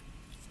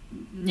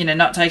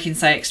not taking,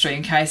 say,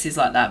 extreme cases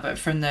like that, but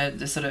from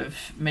the sort of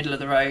middle of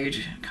the road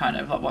kind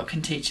of like what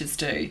can teachers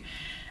do,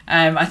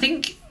 I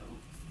think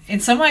in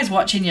some ways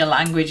watching your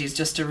language is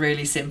just a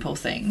really simple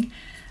thing.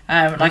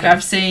 Like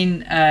I've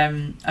seen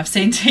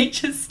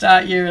teachers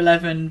start year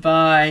 11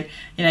 by,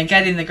 you know,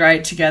 getting the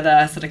grade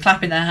together, sort of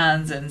clapping their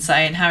hands and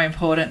saying how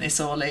important this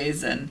all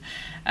is, and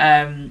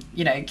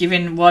you know,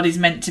 giving what is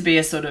meant to be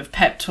a sort of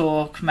pep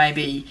talk,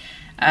 maybe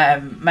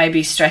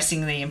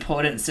stressing the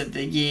importance of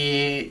the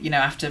year, you know,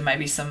 after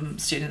maybe some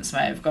students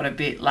may have got a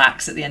bit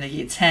lax at the end of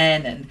year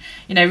 10, and,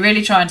 you know,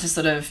 really trying to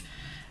sort of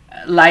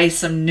lay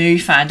some new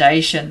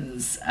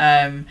foundations.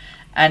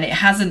 And it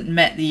hasn't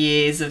met the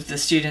ears of the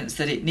students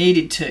that it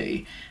needed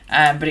to,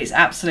 but it's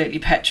absolutely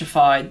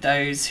petrified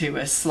those who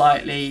are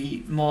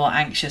slightly more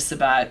anxious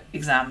about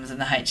exams and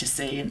the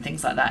HSC and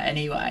things like that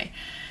anyway.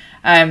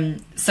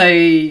 So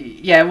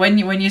yeah, when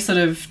you're sort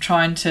of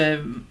trying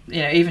to,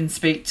 you know, even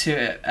speak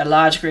to a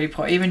large group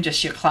or even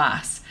just your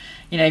class,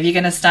 you know, if you're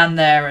going to stand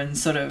there and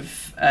sort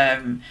of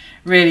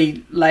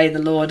really lay the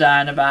law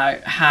down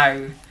about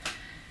how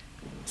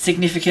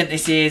significant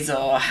this is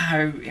or how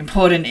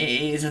important it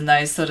is and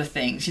those sort of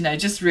things, you know,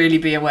 just really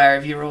be aware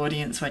of your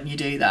audience when you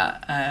do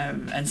that.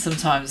 And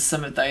sometimes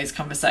some of those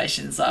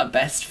conversations are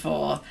best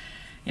for,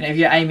 you know, if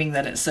you're aiming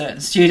that at certain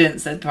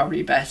students, they're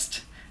probably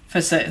best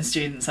for certain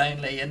students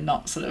only and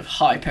not sort of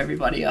hype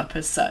everybody up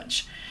as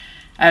such.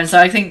 So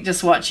I think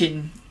just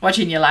watching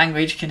your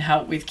language can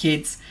help with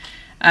kids,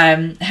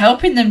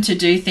 helping them to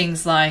do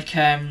things like,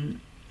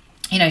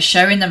 you know,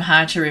 showing them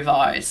how to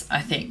revise,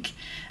 I think.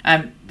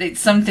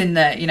 It's something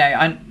that, you know,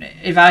 I'm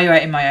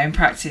evaluating my own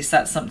practice.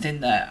 That's something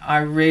that I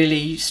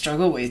really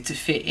struggle with to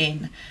fit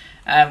in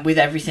with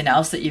everything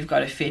else that you've got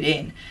to fit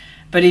in.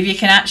 But if you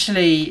can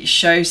actually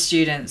show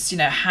students, you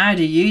know, how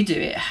do you do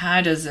it? How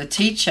does a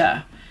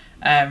teacher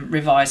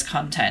revise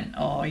content?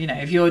 Or, you know,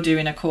 if you're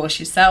doing a course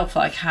yourself,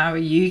 like how are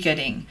you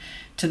getting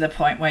to the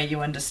point where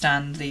you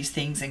understand these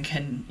things and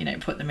can, you know,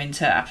 put them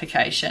into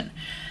application?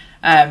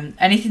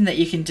 Anything that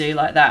you can do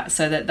like that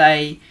so that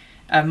they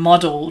are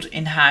modelled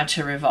in how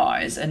to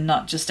revise and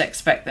not just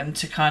expect them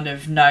to kind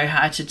of know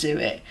how to do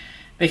it,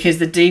 because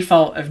the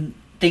default of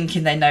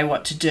thinking they know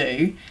what to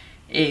do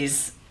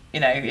is,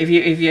 you know, if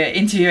you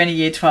interview any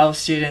year 12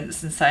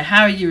 students and say,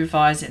 how are you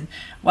revising?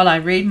 Well, I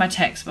read my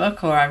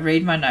textbook, or I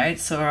read my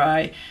notes, or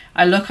I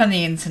look on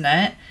the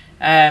internet,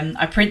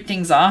 I print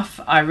things off,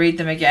 I read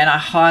them again, I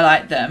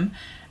highlight them,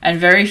 and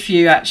very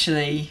few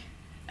actually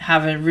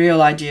have a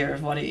real idea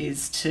of what it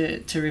is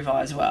to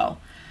revise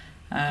well.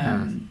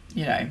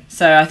 You know,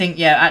 so I think,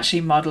 yeah,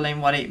 actually modelling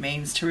what it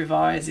means to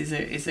revise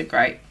is a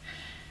great,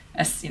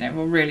 you know,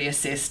 will really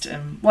assist.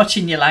 And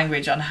watching your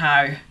language on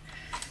how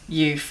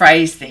you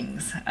phrase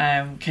things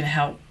can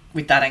help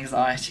with that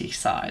anxiety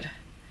side.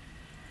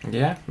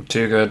 Yeah,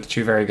 two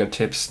very good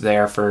tips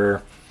there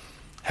for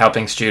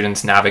helping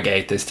students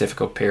navigate this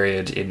difficult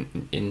period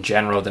in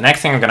general. The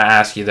next thing I'm going to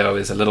ask you, though,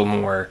 is a little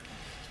more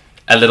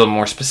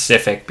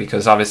specific,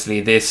 because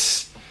obviously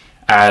this,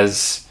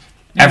 as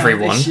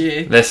everyone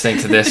listening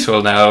to this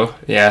will know,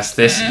 yes,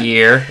 this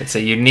year, it's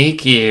a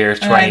unique year,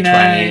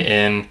 2020,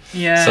 in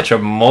such a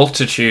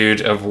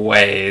multitude of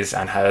ways,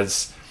 and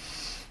has,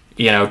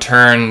 you know,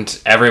 turned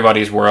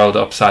everybody's world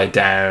upside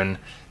down,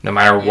 no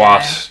matter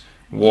what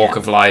walk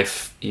of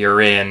life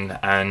you're in.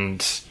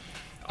 And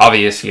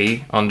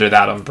obviously under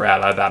that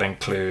umbrella, that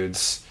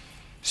includes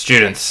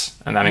students,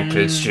 and that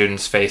includes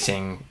students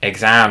facing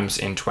exams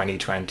in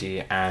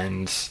 2020,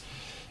 and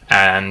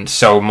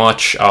so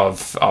much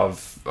of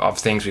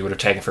things we would have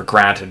taken for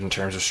granted in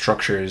terms of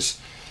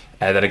structures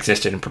that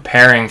existed in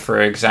preparing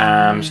for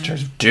exams, in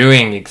terms of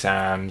doing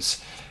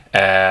exams,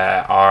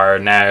 are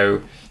now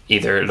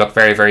either look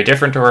very, very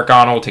different or are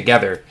gone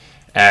altogether,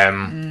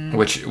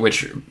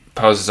 which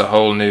poses a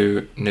whole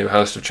new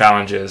host of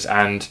challenges.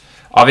 And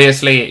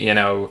obviously, you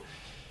know,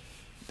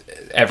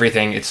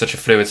 everything, it's such a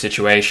fluid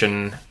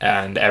situation,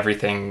 and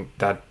everything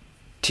that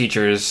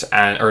teachers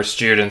or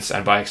students,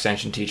 and by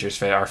extension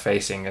teachers, are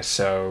facing is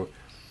so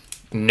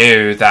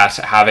new that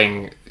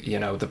having, you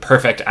know, the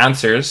perfect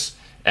answers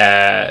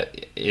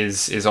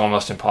is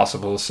almost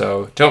impossible.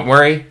 So don't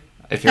worry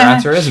if your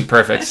answer isn't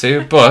perfect,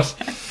 Sue. But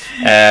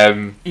what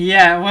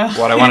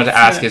I wanted to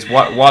ask is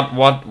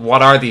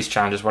what are these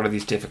challenges? What are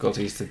these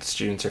difficulties that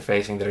students are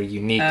facing that are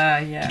unique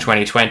to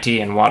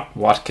 2020, and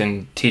what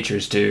can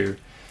teachers do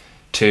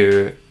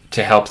to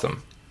help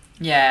them?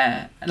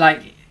 Yeah,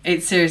 like,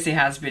 it seriously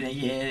has been a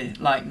year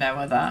like no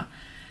other.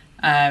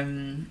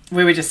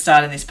 We were just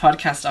starting this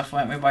podcast off,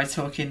 weren't we, by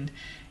talking,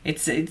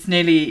 it's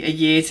nearly a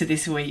year to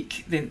this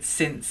week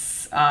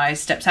since I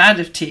stepped out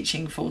of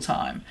teaching full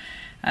time,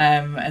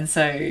 and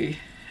so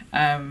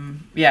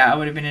I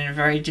would have been in a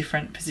very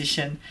different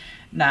position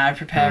now,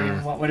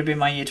 preparing what would have been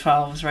my year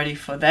 12s ready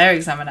for their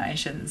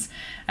examinations.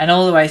 And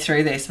all the way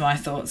through this, my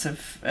thoughts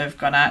have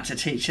gone out to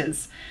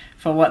teachers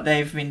for what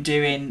they've been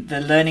doing,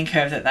 the learning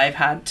curve that they've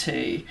had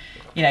to,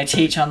 you know,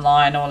 teach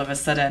online all of a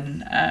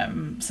sudden,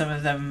 some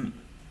of them,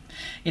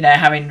 you know,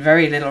 having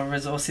very little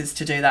resources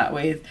to do that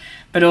with,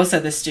 but also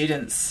the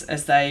students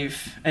as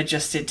they've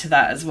adjusted to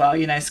that as well.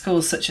 You know,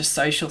 school's such a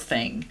social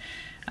thing,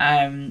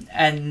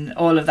 and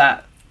all of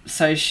that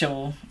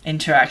social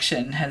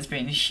interaction has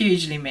been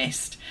hugely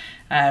missed,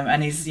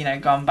 and he's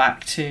gone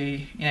back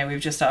to we've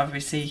just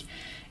obviously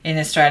in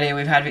Australia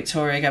we've had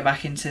Victoria go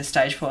back into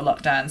stage 4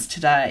 lockdowns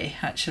today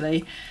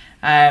actually,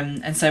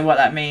 and so what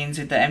that means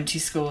with the empty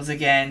schools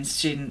again,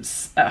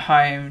 students at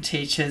home,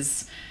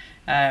 teachers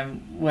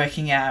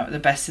working out the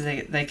best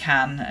that they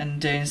can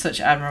and doing such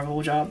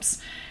admirable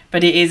jobs,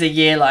 but it is a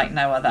year like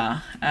no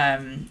other,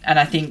 and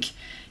I think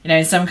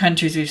in some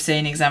countries we've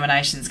seen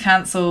examinations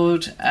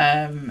cancelled,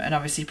 and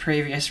obviously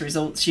previous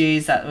results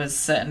used. That was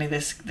certainly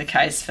the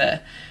case for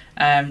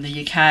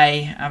the UK.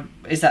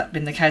 Has that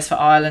been the case for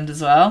Ireland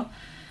as well?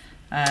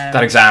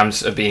 That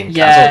exams are being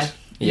cancelled?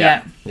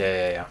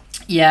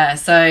 Yeah.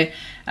 So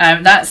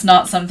that's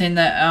not something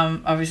that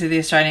obviously the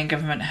Australian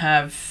government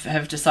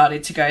have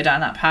decided to go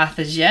down that path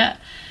as yet.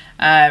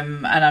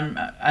 And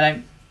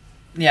I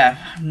have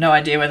no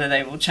idea whether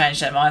they will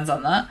change their minds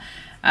on that.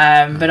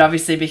 But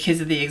obviously because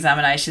of the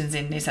examinations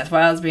in New South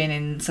Wales being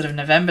in sort of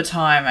November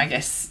time, I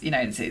guess,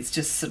 it's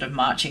just sort of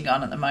marching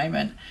on at the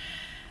moment.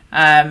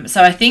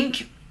 So I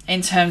think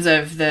in terms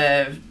of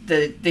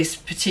this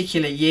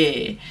particular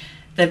year,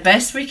 the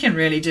best we can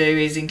really do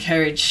is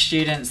encourage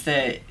students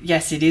that,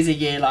 yes, it is a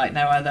year like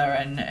no other,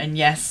 and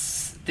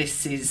yes, it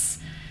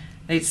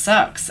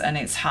sucks and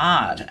it's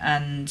hard,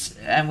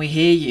 and we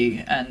hear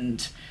you,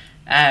 and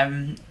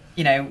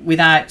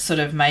without sort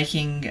of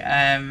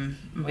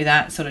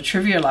without sort of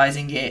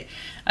trivializing it,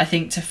 I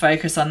think to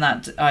focus on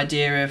that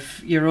idea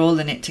of you're all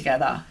in it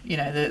together.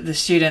 The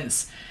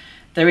students,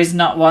 there is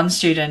not one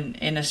student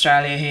in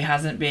Australia who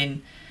hasn't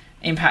been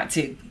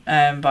impacted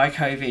by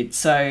COVID.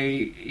 So,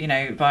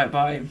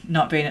 by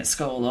not being at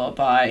school or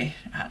by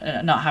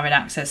not having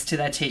access to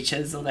their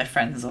teachers or their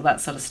friends or that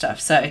sort of stuff.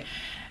 So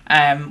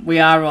we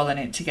are all in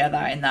it together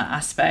in that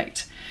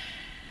aspect.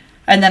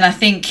 And then I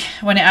think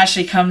when it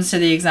actually comes to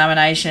the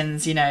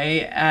examinations,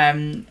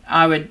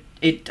 I would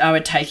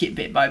take it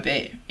bit by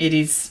bit. It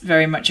is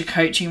very much a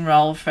coaching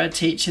role for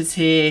teachers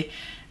here.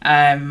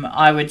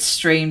 I would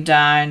stream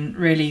down,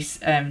 really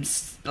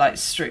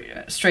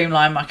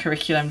streamline my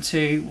curriculum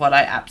to what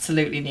I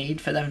absolutely need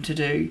for them to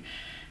do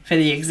for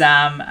the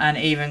exam, and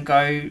even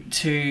go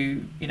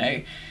to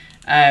the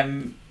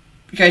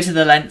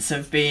lengths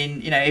of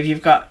being, if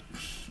you've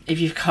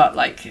got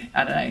like,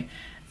 I don't know,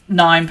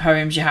 9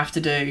 poems you have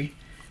to do,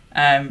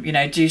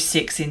 do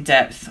 6 in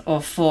depth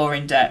or 4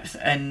 in depth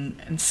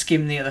and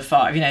skim the other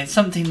 5,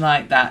 something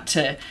like that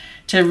to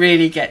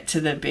really get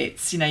to the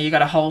bits. You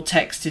got a whole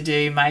text to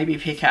do, maybe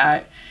pick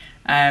out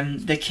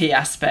the key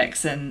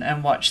aspects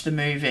and watch the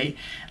movie,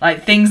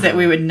 like things that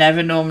we would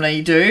never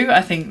normally do.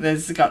 I think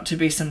there's got to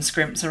be some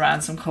scrimps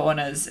around some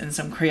corners and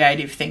some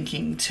creative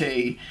thinking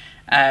to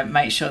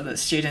make sure that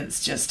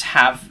students just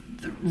have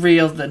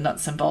the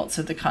nuts and bolts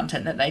of the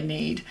content that they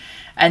need.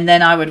 And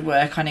then I would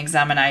work on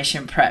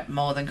examination prep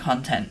more than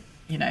content,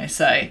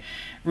 so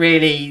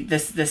really the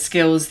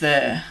skills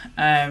that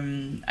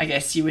I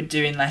guess you would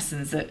do in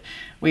lessons that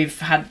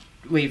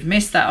we've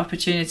missed that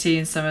opportunity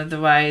in some of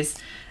the ways.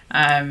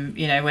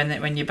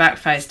 When you're back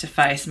face to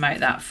face, make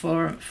that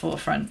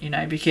forefront,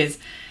 because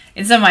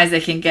in some ways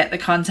they can get the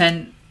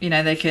content,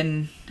 they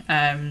can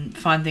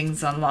find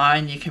things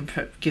online, you can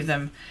give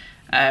them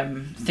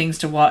things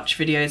to watch,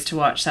 videos to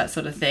watch, that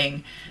sort of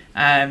thing.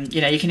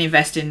 You can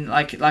invest in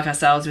like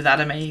ourselves with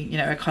Atomy,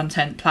 a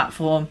content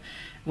platform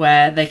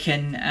where they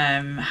can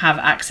have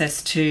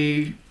access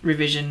to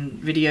revision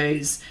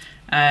videos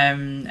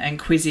and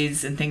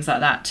quizzes and things like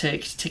that to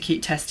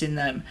keep testing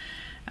them.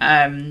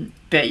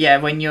 But yeah,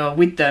 when you're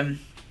with them,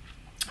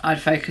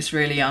 I'd focus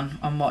really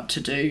on what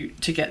to do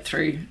to get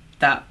through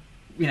that,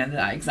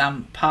 that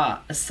exam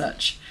part as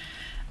such.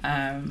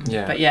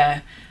 But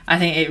yeah, I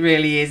think it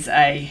really is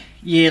a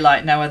year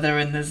like no other,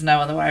 and there's no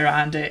other way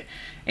around it.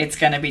 It's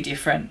going to be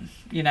different,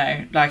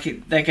 they're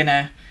going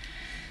to,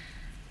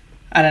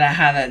 I don't know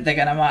how they're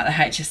going to mark the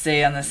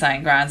HSC on the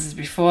same grounds as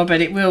before,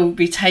 but it will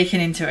be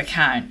taken into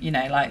account,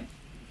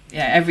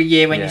 every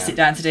year when you sit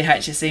down to do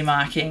HSC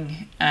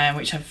marking,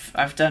 which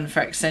I've done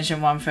for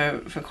Extension 1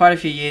 for quite a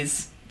few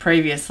years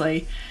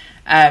previously,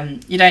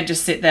 you don't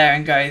just sit there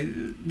and go,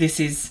 this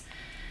is,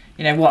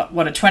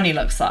 what a 20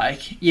 looks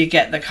like. You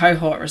get the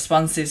cohort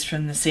responses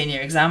from the senior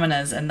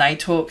examiners, and they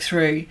talk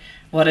through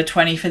what a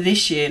 20 for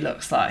this year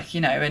looks like,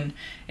 and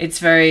it's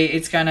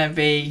going to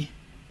be,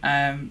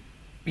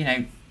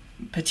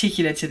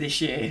 particular to this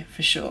year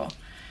for sure,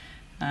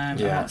 and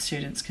what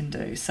students can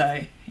do.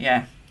 So,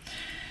 yeah.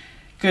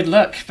 Good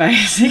luck,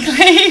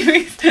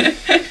 basically.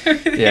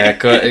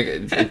 Good.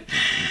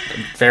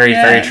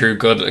 Very true.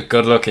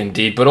 Good luck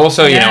indeed. But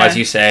also, as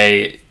you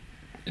say,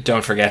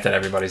 don't forget that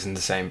everybody's in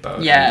the same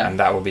boat, and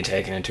that will be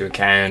taken into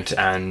account.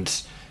 And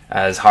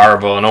as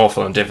horrible and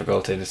awful and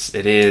difficult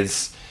it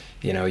is,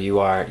 you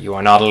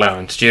are not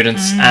alone.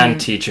 Students and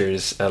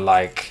teachers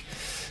alike.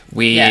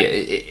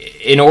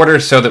 In order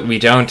so that we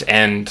don't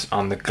end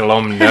on the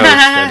glum note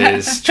that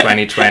is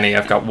 2020,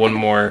 I've got one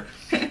more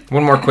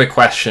quick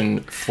question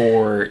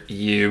for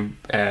you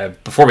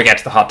before we get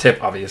to the hot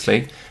tip,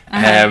 obviously.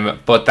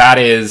 But that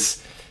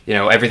is,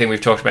 everything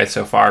we've talked about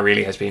so far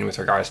really has been with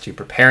regards to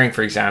preparing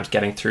for exams,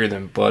 getting through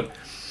them. But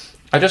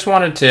I just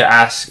wanted to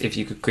ask if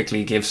you could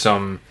quickly give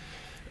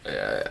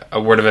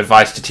a word of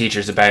advice to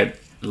teachers about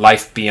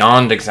life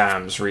beyond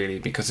exams, really,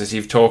 because as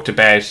you've talked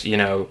about,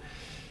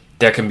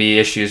 there can be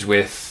issues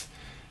with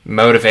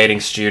motivating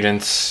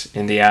students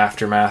in the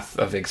aftermath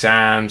of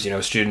exams. A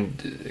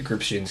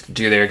group of students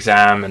do their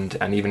exam,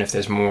 and even if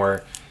there's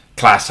more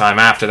class time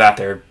after that,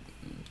 they're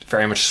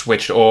very much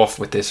switched off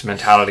with this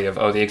mentality of,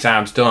 the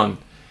exam's done,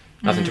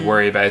 nothing to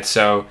worry about.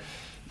 So,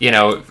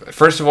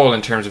 first of all,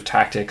 in terms of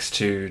tactics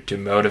to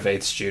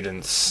motivate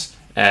students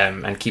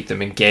and keep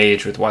them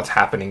engaged with what's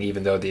happening,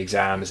 even though the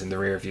exam is in the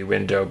rear view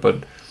window,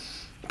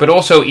 but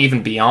also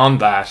even beyond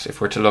that, if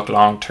we're to look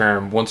long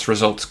term, once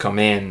results come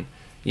in,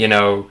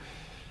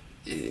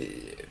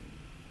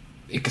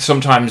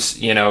 sometimes,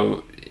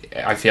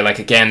 I feel like,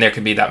 again, there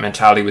can be that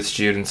mentality with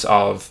students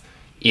of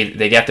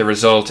they get the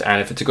result, and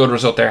if it's a good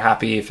result, they're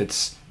happy. If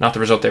it's not the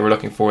result they were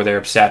looking for, they're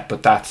upset,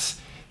 but that's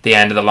the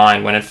end of the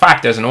line, when in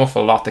fact there's an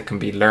awful lot that can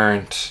be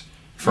learned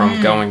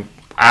from going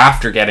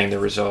after getting the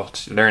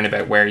result. Learn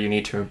about where you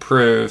need to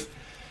improve,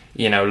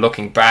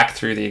 looking back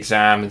through the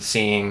exam and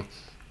seeing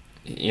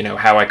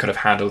how I could have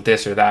handled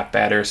this or that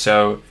better.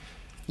 So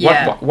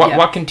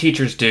what can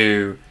teachers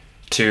do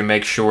to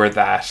make sure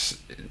that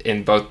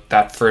in both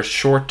that first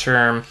short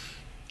term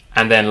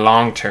and then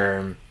long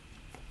term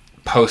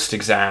post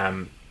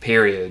exam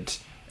period,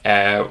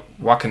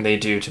 what can they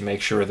do to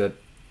make sure that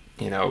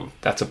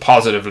that's a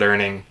positive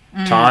learning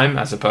time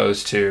as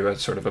opposed to a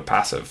sort of a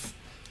passive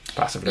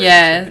learning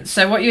experience?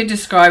 So what you're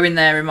describing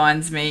there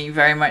reminds me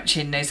very much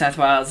in New South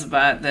Wales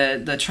about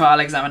the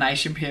trial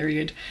examination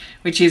period,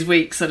 which is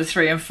week sort of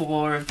 3 and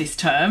 4 of this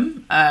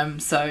term.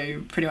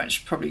 So pretty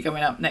much probably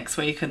going up next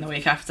week and the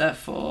week after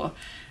for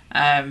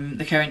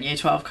the current Year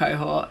 12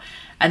 cohort.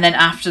 And then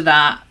after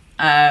that,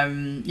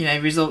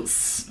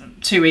 results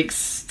 2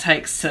 weeks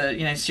takes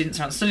to, students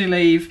are on study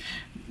leave,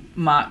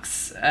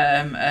 marks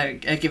are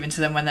given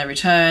to them when they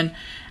return.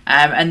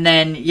 And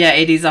then,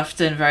 it is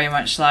often very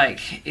much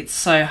like it's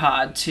so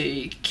hard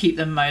to keep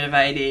them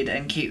motivated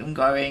and keep them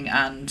going.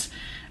 And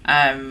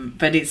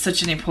but it's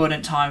such an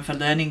important time for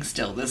learning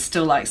still. There's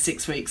still like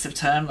 6 weeks of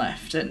term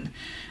left and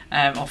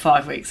or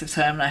 5 weeks of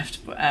term left.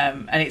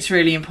 And it's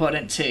really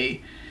important to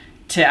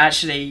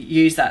actually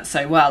use that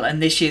so well.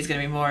 And this year is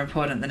going to be more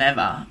important than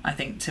ever, I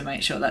think, to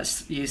make sure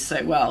that's used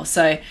so well.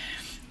 So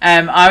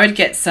I would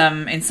get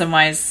some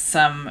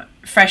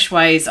fresh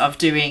ways of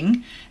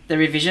doing the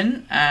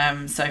revision.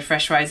 So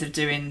fresh ways of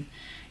doing,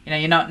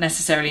 you're not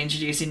necessarily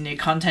introducing new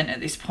content at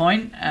this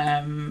point.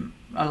 A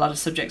lot of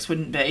subjects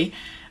wouldn't be,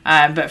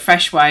 but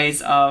fresh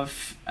ways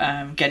of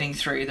getting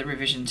through the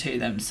revision to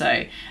them.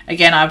 So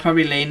again, I would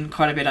probably lean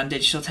quite a bit on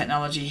digital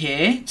technology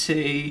here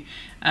to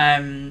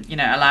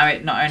allow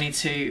it not only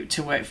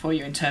to work for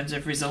you in terms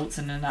of results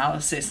and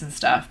analysis and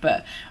stuff,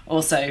 but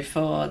also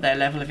for their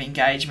level of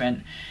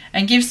engagement,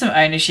 and give some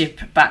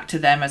ownership back to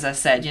them. As I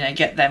said,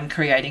 get them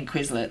creating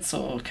Quizlets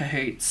or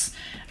Kahoots,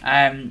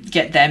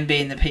 get them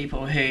being the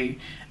people who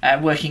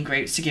work in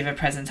groups to give a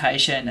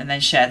presentation and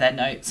then share their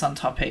notes on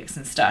topics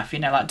and stuff,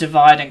 like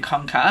divide and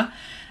conquer,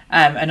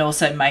 and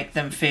also make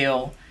them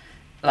feel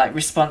like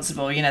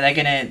responsible.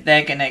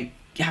 They're gonna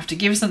have to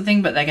give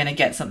something, but they're going to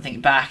get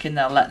something back, and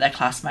they'll let their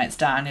classmates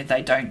down if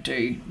they don't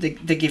do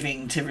the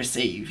giving to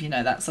receive,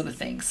 that sort of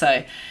thing.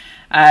 So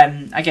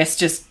I guess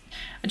just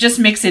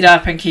mix it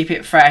up and keep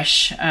it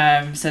fresh,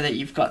 so that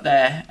you've got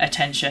their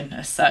attention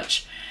as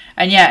such.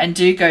 And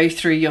do go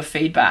through your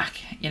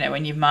feedback,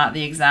 when you mark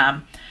the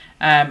exam.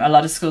 A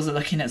lot of schools are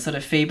looking at sort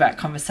of feedback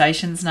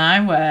conversations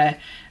now, where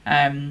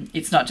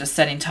it's not just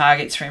setting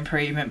targets for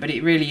improvement, but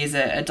it really is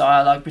a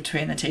dialogue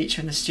between the teacher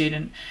and the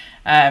student.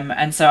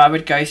 And so I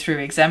would go through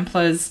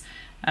exemplars,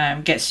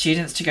 get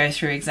students to go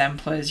through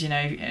exemplars,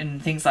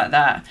 and things like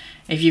that.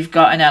 If you've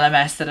got an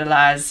LMS that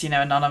allows,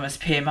 anonymous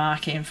peer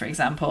marking, for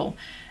example,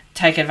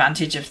 take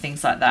advantage of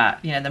things like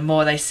that. The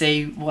more they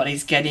see what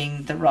is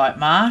getting the right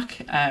mark,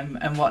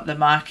 and what the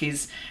mark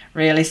is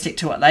realistic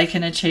to what they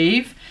can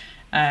achieve,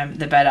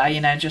 the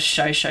better. Just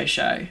show.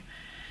 So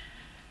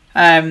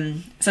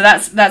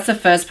that's the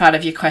first part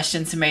of your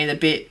question to me, the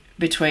bit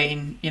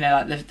between,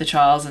 like the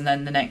trials and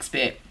then the next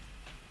bit.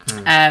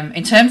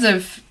 In terms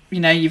of,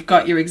 you've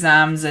got your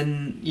exams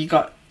and you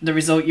got the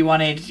result you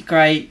wanted,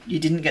 great. You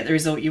didn't get the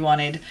result you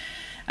wanted.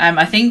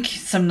 I think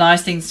some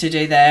nice things to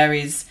do there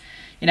is,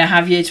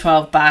 have Year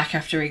 12 back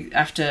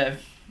after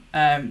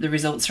the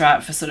results are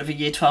out for sort of a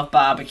Year 12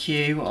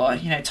 barbecue, or,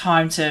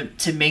 time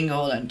to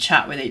mingle and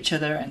chat with each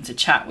other, and to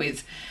chat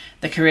with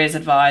the careers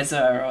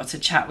advisor, or to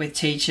chat with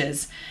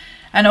teachers.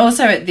 And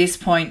also at this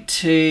point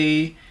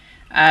to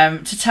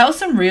tell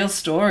some real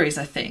stories,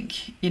 I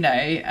think.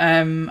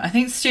 I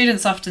think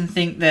students often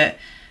think that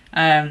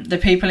the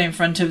people in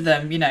front of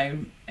them,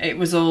 it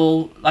was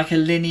all like a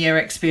linear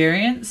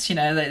experience.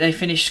 They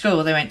finished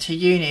school, they went to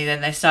uni,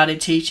 then they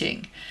started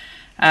teaching.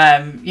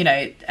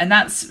 And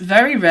that's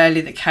very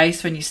rarely the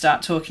case when you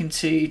start talking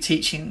to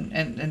teaching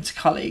and to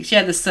colleagues.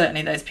 Yeah, there's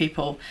certainly those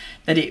people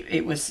that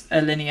it was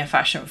a linear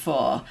fashion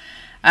for.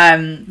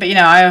 But, you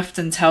know, I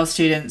often tell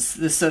students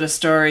the sort of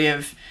story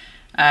of,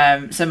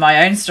 so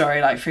my own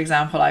story, like, for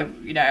example,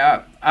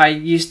 I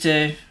used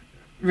to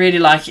really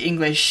like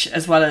English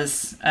as well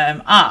as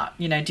art,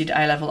 you know, did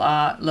A-level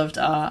art, loved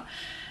art.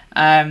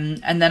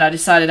 And then I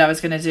decided I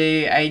was going to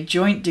do a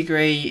joint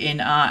degree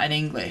in art and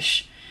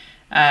English.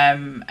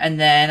 And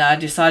then I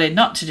decided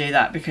not to do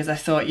that because I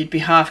thought you'd be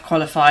half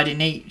qualified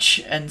in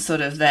each and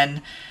sort of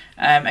then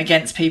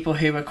against people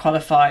who were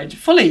qualified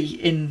fully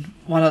in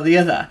one or the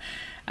other.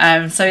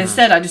 So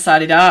instead I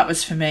decided art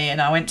was for me, and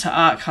I went to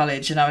art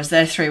college, and I was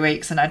there 3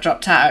 weeks and I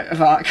dropped out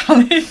of art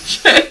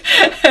college.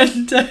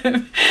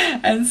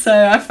 and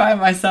so I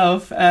found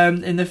myself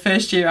in the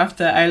first year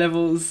after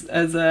A-levels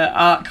as an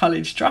art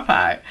college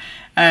dropout,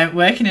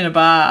 working in a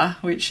bar,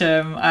 which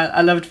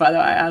I loved, by the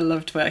way. I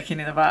loved working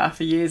in a bar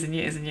for years and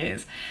years and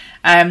years.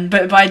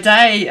 But by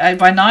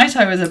night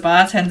I was a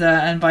bartender,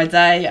 and by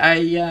day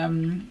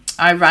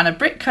I ran a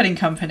brick cutting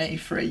company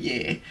for a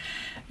year.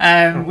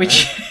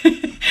 Which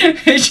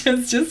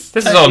was just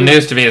this is all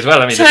news to me as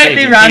well. I mean,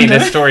 totally you're keeping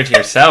this story to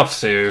yourself,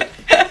 Sue.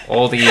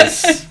 all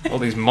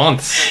these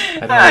months. I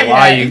don't know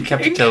why you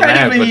kept it till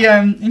now. But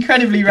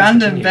incredibly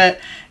random, but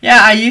yeah,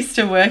 I used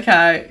to work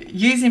out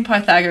using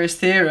Pythagoras'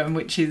 theorem,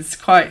 which is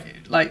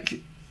quite like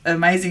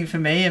amazing for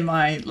me and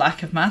my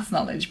lack of maths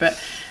knowledge,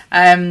 but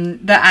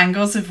the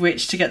angles of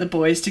which to get the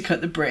boys to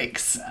cut the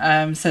bricks,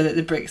 so that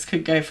the bricks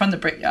could go from the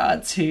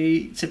brickyard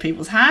to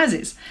people's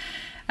houses.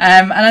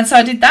 And so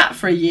I did that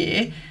for a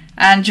year,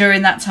 and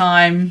during that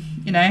time,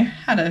 you know,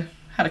 had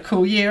a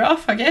cool year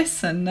off, I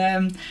guess, and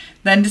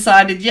then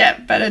decided,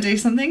 better do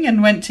something,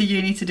 and went to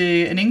uni to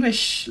do an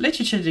English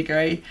literature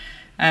degree,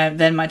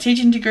 then my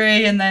teaching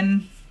degree, and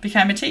then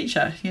became a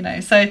teacher, you know.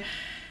 So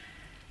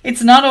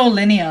it's not all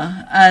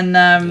linear, and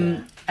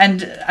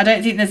I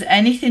don't think there's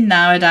anything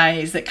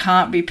nowadays that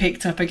can't be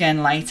picked up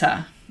again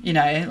later. You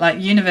know,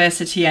 like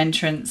university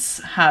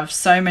entrants have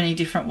so many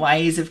different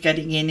ways of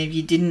getting in if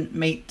you didn't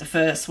meet the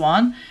first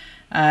one.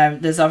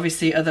 There's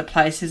obviously other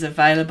places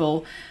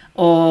available,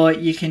 or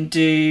you can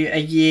do a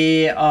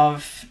year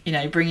of, you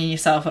know, bringing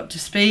yourself up to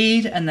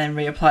speed and then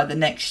reapply the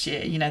next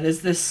year. You know,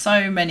 there's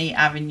so many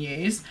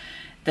avenues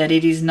that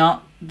it is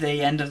not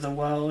the end of the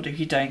world if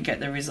you don't get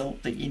the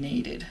result that you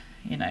needed,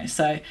 you know.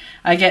 So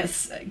I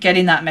guess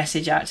getting that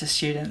message out to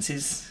students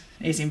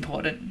is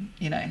important,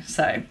 you know,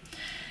 so...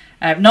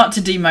 not to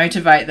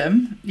demotivate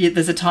them.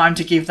 There's a time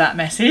to give that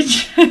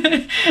message.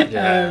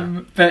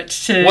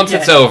 But once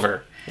it's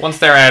over, once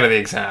they're out of the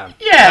exam,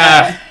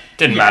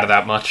 didn't matter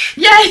that much.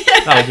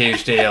 Not a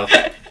huge deal.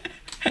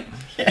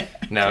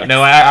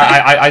 No.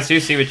 I do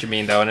see what you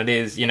mean though, and it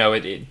is, you know,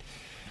 it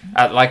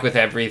like with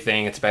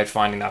everything, it's about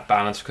finding that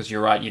balance, because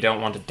you're right. You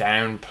don't want to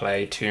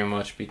downplay too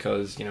much,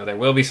 because, you know, there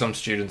will be some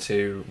students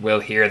who will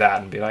hear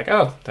that and be like,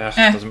 "Oh, that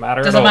doesn't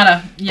matter." Doesn't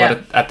matter.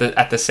 Yeah. But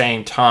at the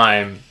same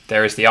time,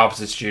 there is the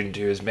opposite student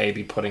who is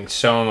maybe putting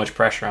so much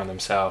pressure on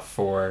themselves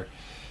for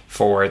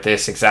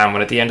this exam,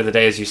 when at the end of the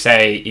day, as you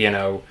say, you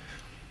know,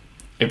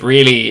 it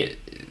really,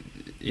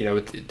 you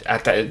know,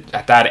 at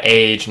that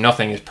age,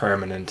 nothing is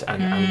permanent,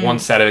 and one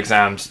set of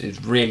exams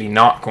is really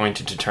not going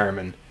to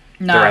determine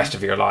the rest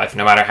of your life,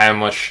 no matter how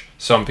much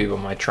some people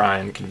might try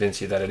and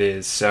convince you that it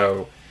is.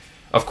 So,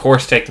 of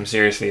course, take them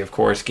seriously, of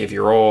course, give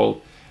your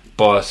all,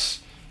 but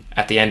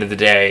at the end of the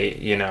day,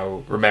 you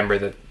know, remember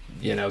that,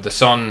 you know, the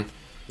sun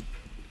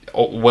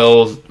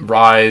will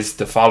rise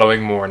the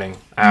following morning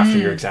after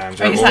your exams,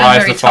 or it will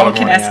rise the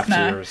following morning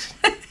after yours.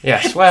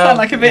 Yes, well, sound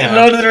like a bit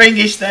Lord of the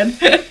Ringish then.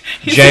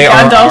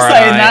 J.R.R.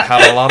 and I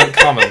had a lot in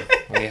common.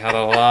 We had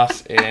a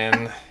lot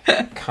in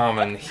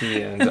common,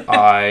 he and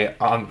I.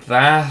 On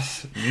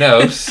that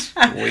note,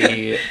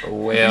 we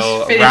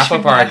will wrap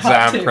up our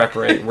exam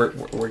preparation.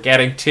 We're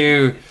getting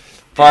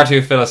far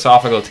too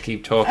philosophical to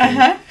keep talking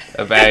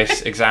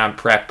about exam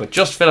prep, but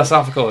just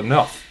philosophical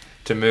enough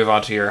to move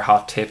on to your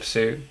hot tip,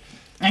 Sue.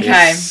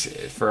 Okay.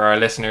 For our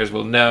listeners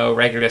will know,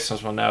 regular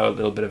listeners will know, a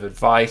little bit of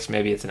advice.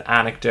 Maybe it's an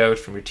anecdote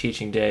from your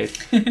teaching days,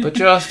 but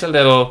just a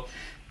little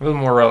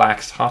more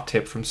relaxed hot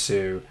tip from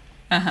Sue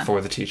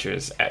for the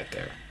teachers out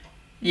there.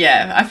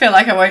 Yeah, I feel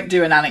like I won't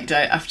do an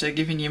anecdote after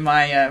giving you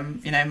my,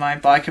 my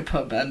biker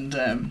pub and...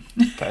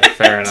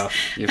 fair enough.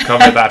 You've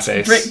covered that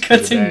base. Brick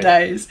cutting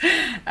days.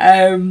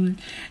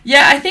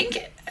 I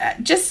think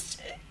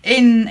just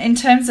in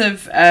terms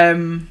of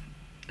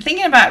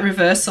thinking about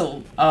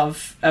reversal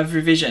of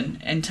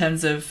revision, in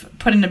terms of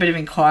putting a bit of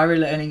inquiry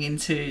learning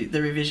into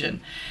the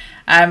revision.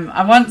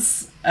 I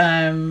once,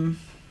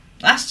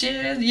 last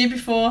year, the year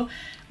before,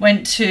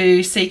 went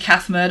to see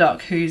Kath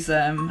Murdoch, who's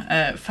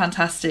a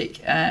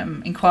fantastic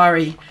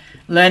inquiry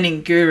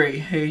learning guru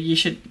who you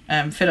should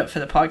fit up for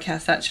the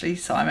podcast, actually,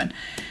 Simon.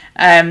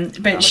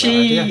 But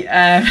she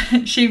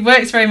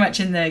works very much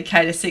in the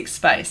K-6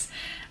 space.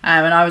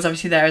 And I was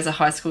obviously there as a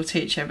high school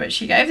teacher, but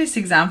she gave this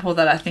example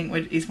that I think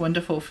is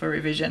wonderful for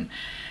revision.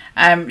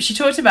 She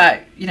talked about,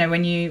 you know,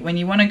 when you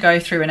want to go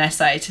through an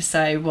essay to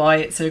say why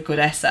it's a good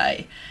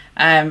essay,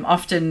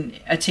 often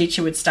a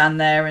teacher would stand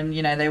there and,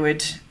 you know,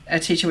 a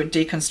teacher would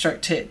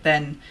deconstruct it,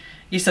 then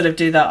you sort of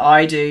do the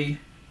I do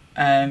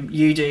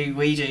you do,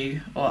 we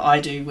do, or I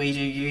do, we do,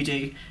 you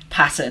do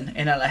pattern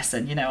in a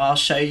lesson. You know, I'll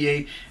show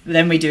you,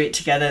 then we do it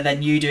together,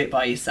 then you do it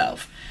by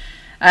yourself.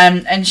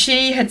 And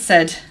she had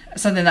said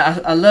something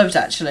that I loved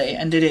actually,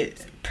 and did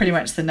it pretty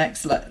much the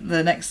next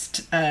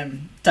day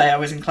I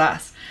was in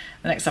class,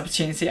 the next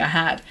opportunity I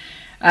had.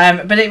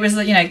 But it was,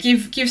 you know,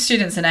 give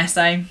students an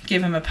essay,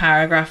 give them a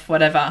paragraph,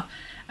 whatever.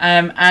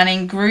 And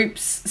in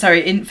groups,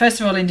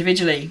 first of all,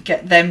 individually,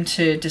 get them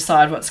to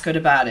decide what's good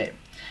about it.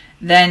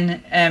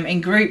 Then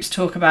in groups,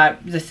 talk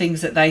about the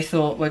things that they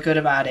thought were good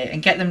about it,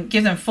 and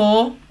give them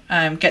 4,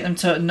 get them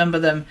to number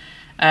them,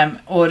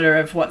 order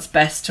of what's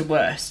best to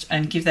worst,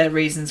 and give their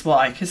reasons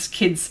why, because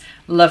kids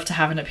love to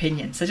have an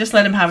opinion. So just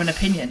let them have an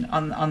opinion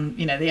on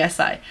you know, the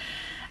essay.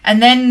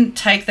 And then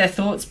take their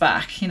thoughts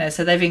back, you know,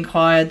 so they've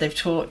inquired, they've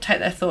taught, take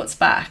their thoughts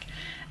back.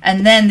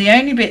 And then the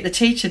only bit the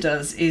teacher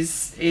does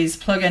is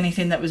plug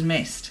anything that was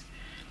missed.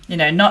 You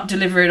know, not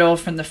deliver it all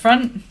from the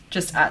front,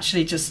 just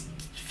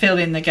fill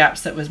in the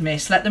gaps that was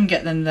missed. Let them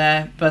get them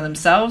there by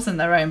themselves and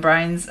their own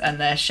brains and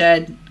their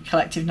shared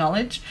collective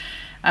knowledge,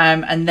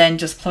 and then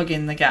just plug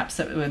in the gaps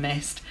that were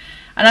missed.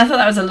 And I thought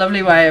that was a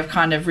lovely way of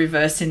kind of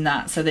reversing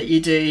that, so that you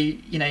do,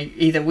 you know,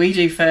 either we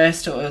do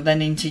first, or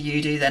then into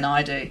you do, then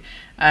I do.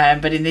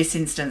 But in this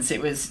instance,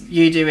 it was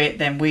you do it,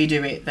 then we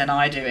do it, then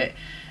I do it.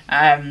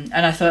 And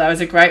I thought that was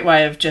a great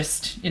way of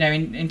just, you know,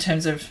 in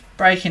terms of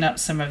breaking up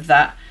some of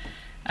that,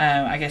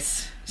 I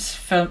guess,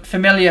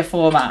 familiar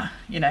format,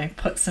 you know,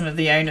 put some of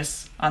the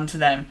onus onto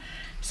them.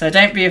 So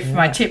don't be,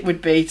 my tip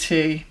would be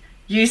to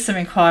use some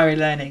inquiry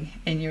learning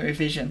in your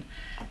revision.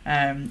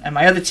 And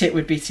my other tip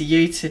would be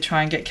to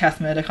try and get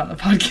Kath Murdoch on the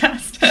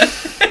podcast.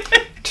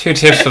 2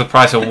 tips for the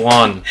price of 1.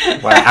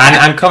 Wow. And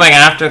I'm coming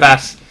after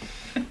that,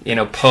 you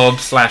know,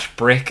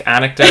 pub/brick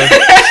anecdote.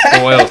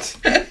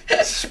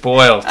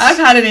 Spoiled. I've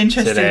had an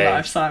interesting today.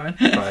 life, Simon.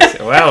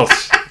 Well,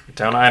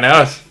 don't I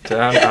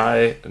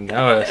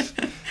know it?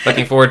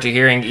 Looking forward to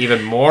hearing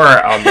even more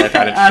on that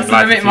interesting life.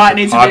 Some of it might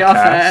need to be off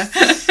air.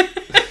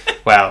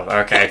 Well,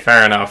 okay,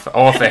 fair enough.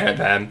 Off air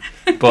then.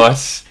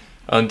 But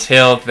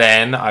until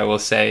then, I will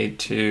say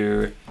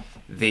to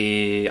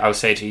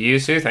you,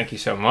 Sue, thank you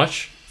so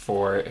much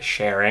for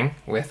sharing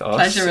with us.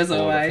 Pleasure as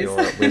all always. Of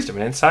your wisdom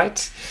and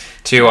insights.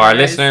 To our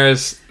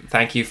listeners,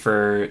 thank you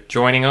for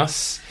joining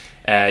us.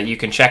 You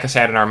can check us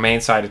out on our main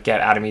site at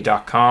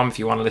getatomy.com. If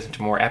you want to listen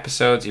to more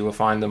episodes, you will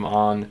find them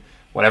on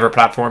whatever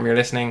platform you're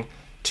listening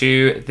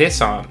to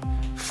this on.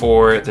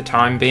 For the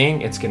time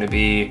being, it's going to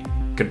be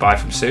goodbye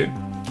from Sue.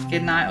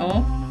 Good night,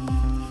 all.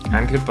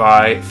 And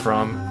goodbye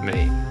from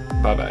me.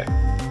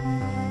 Bye-bye.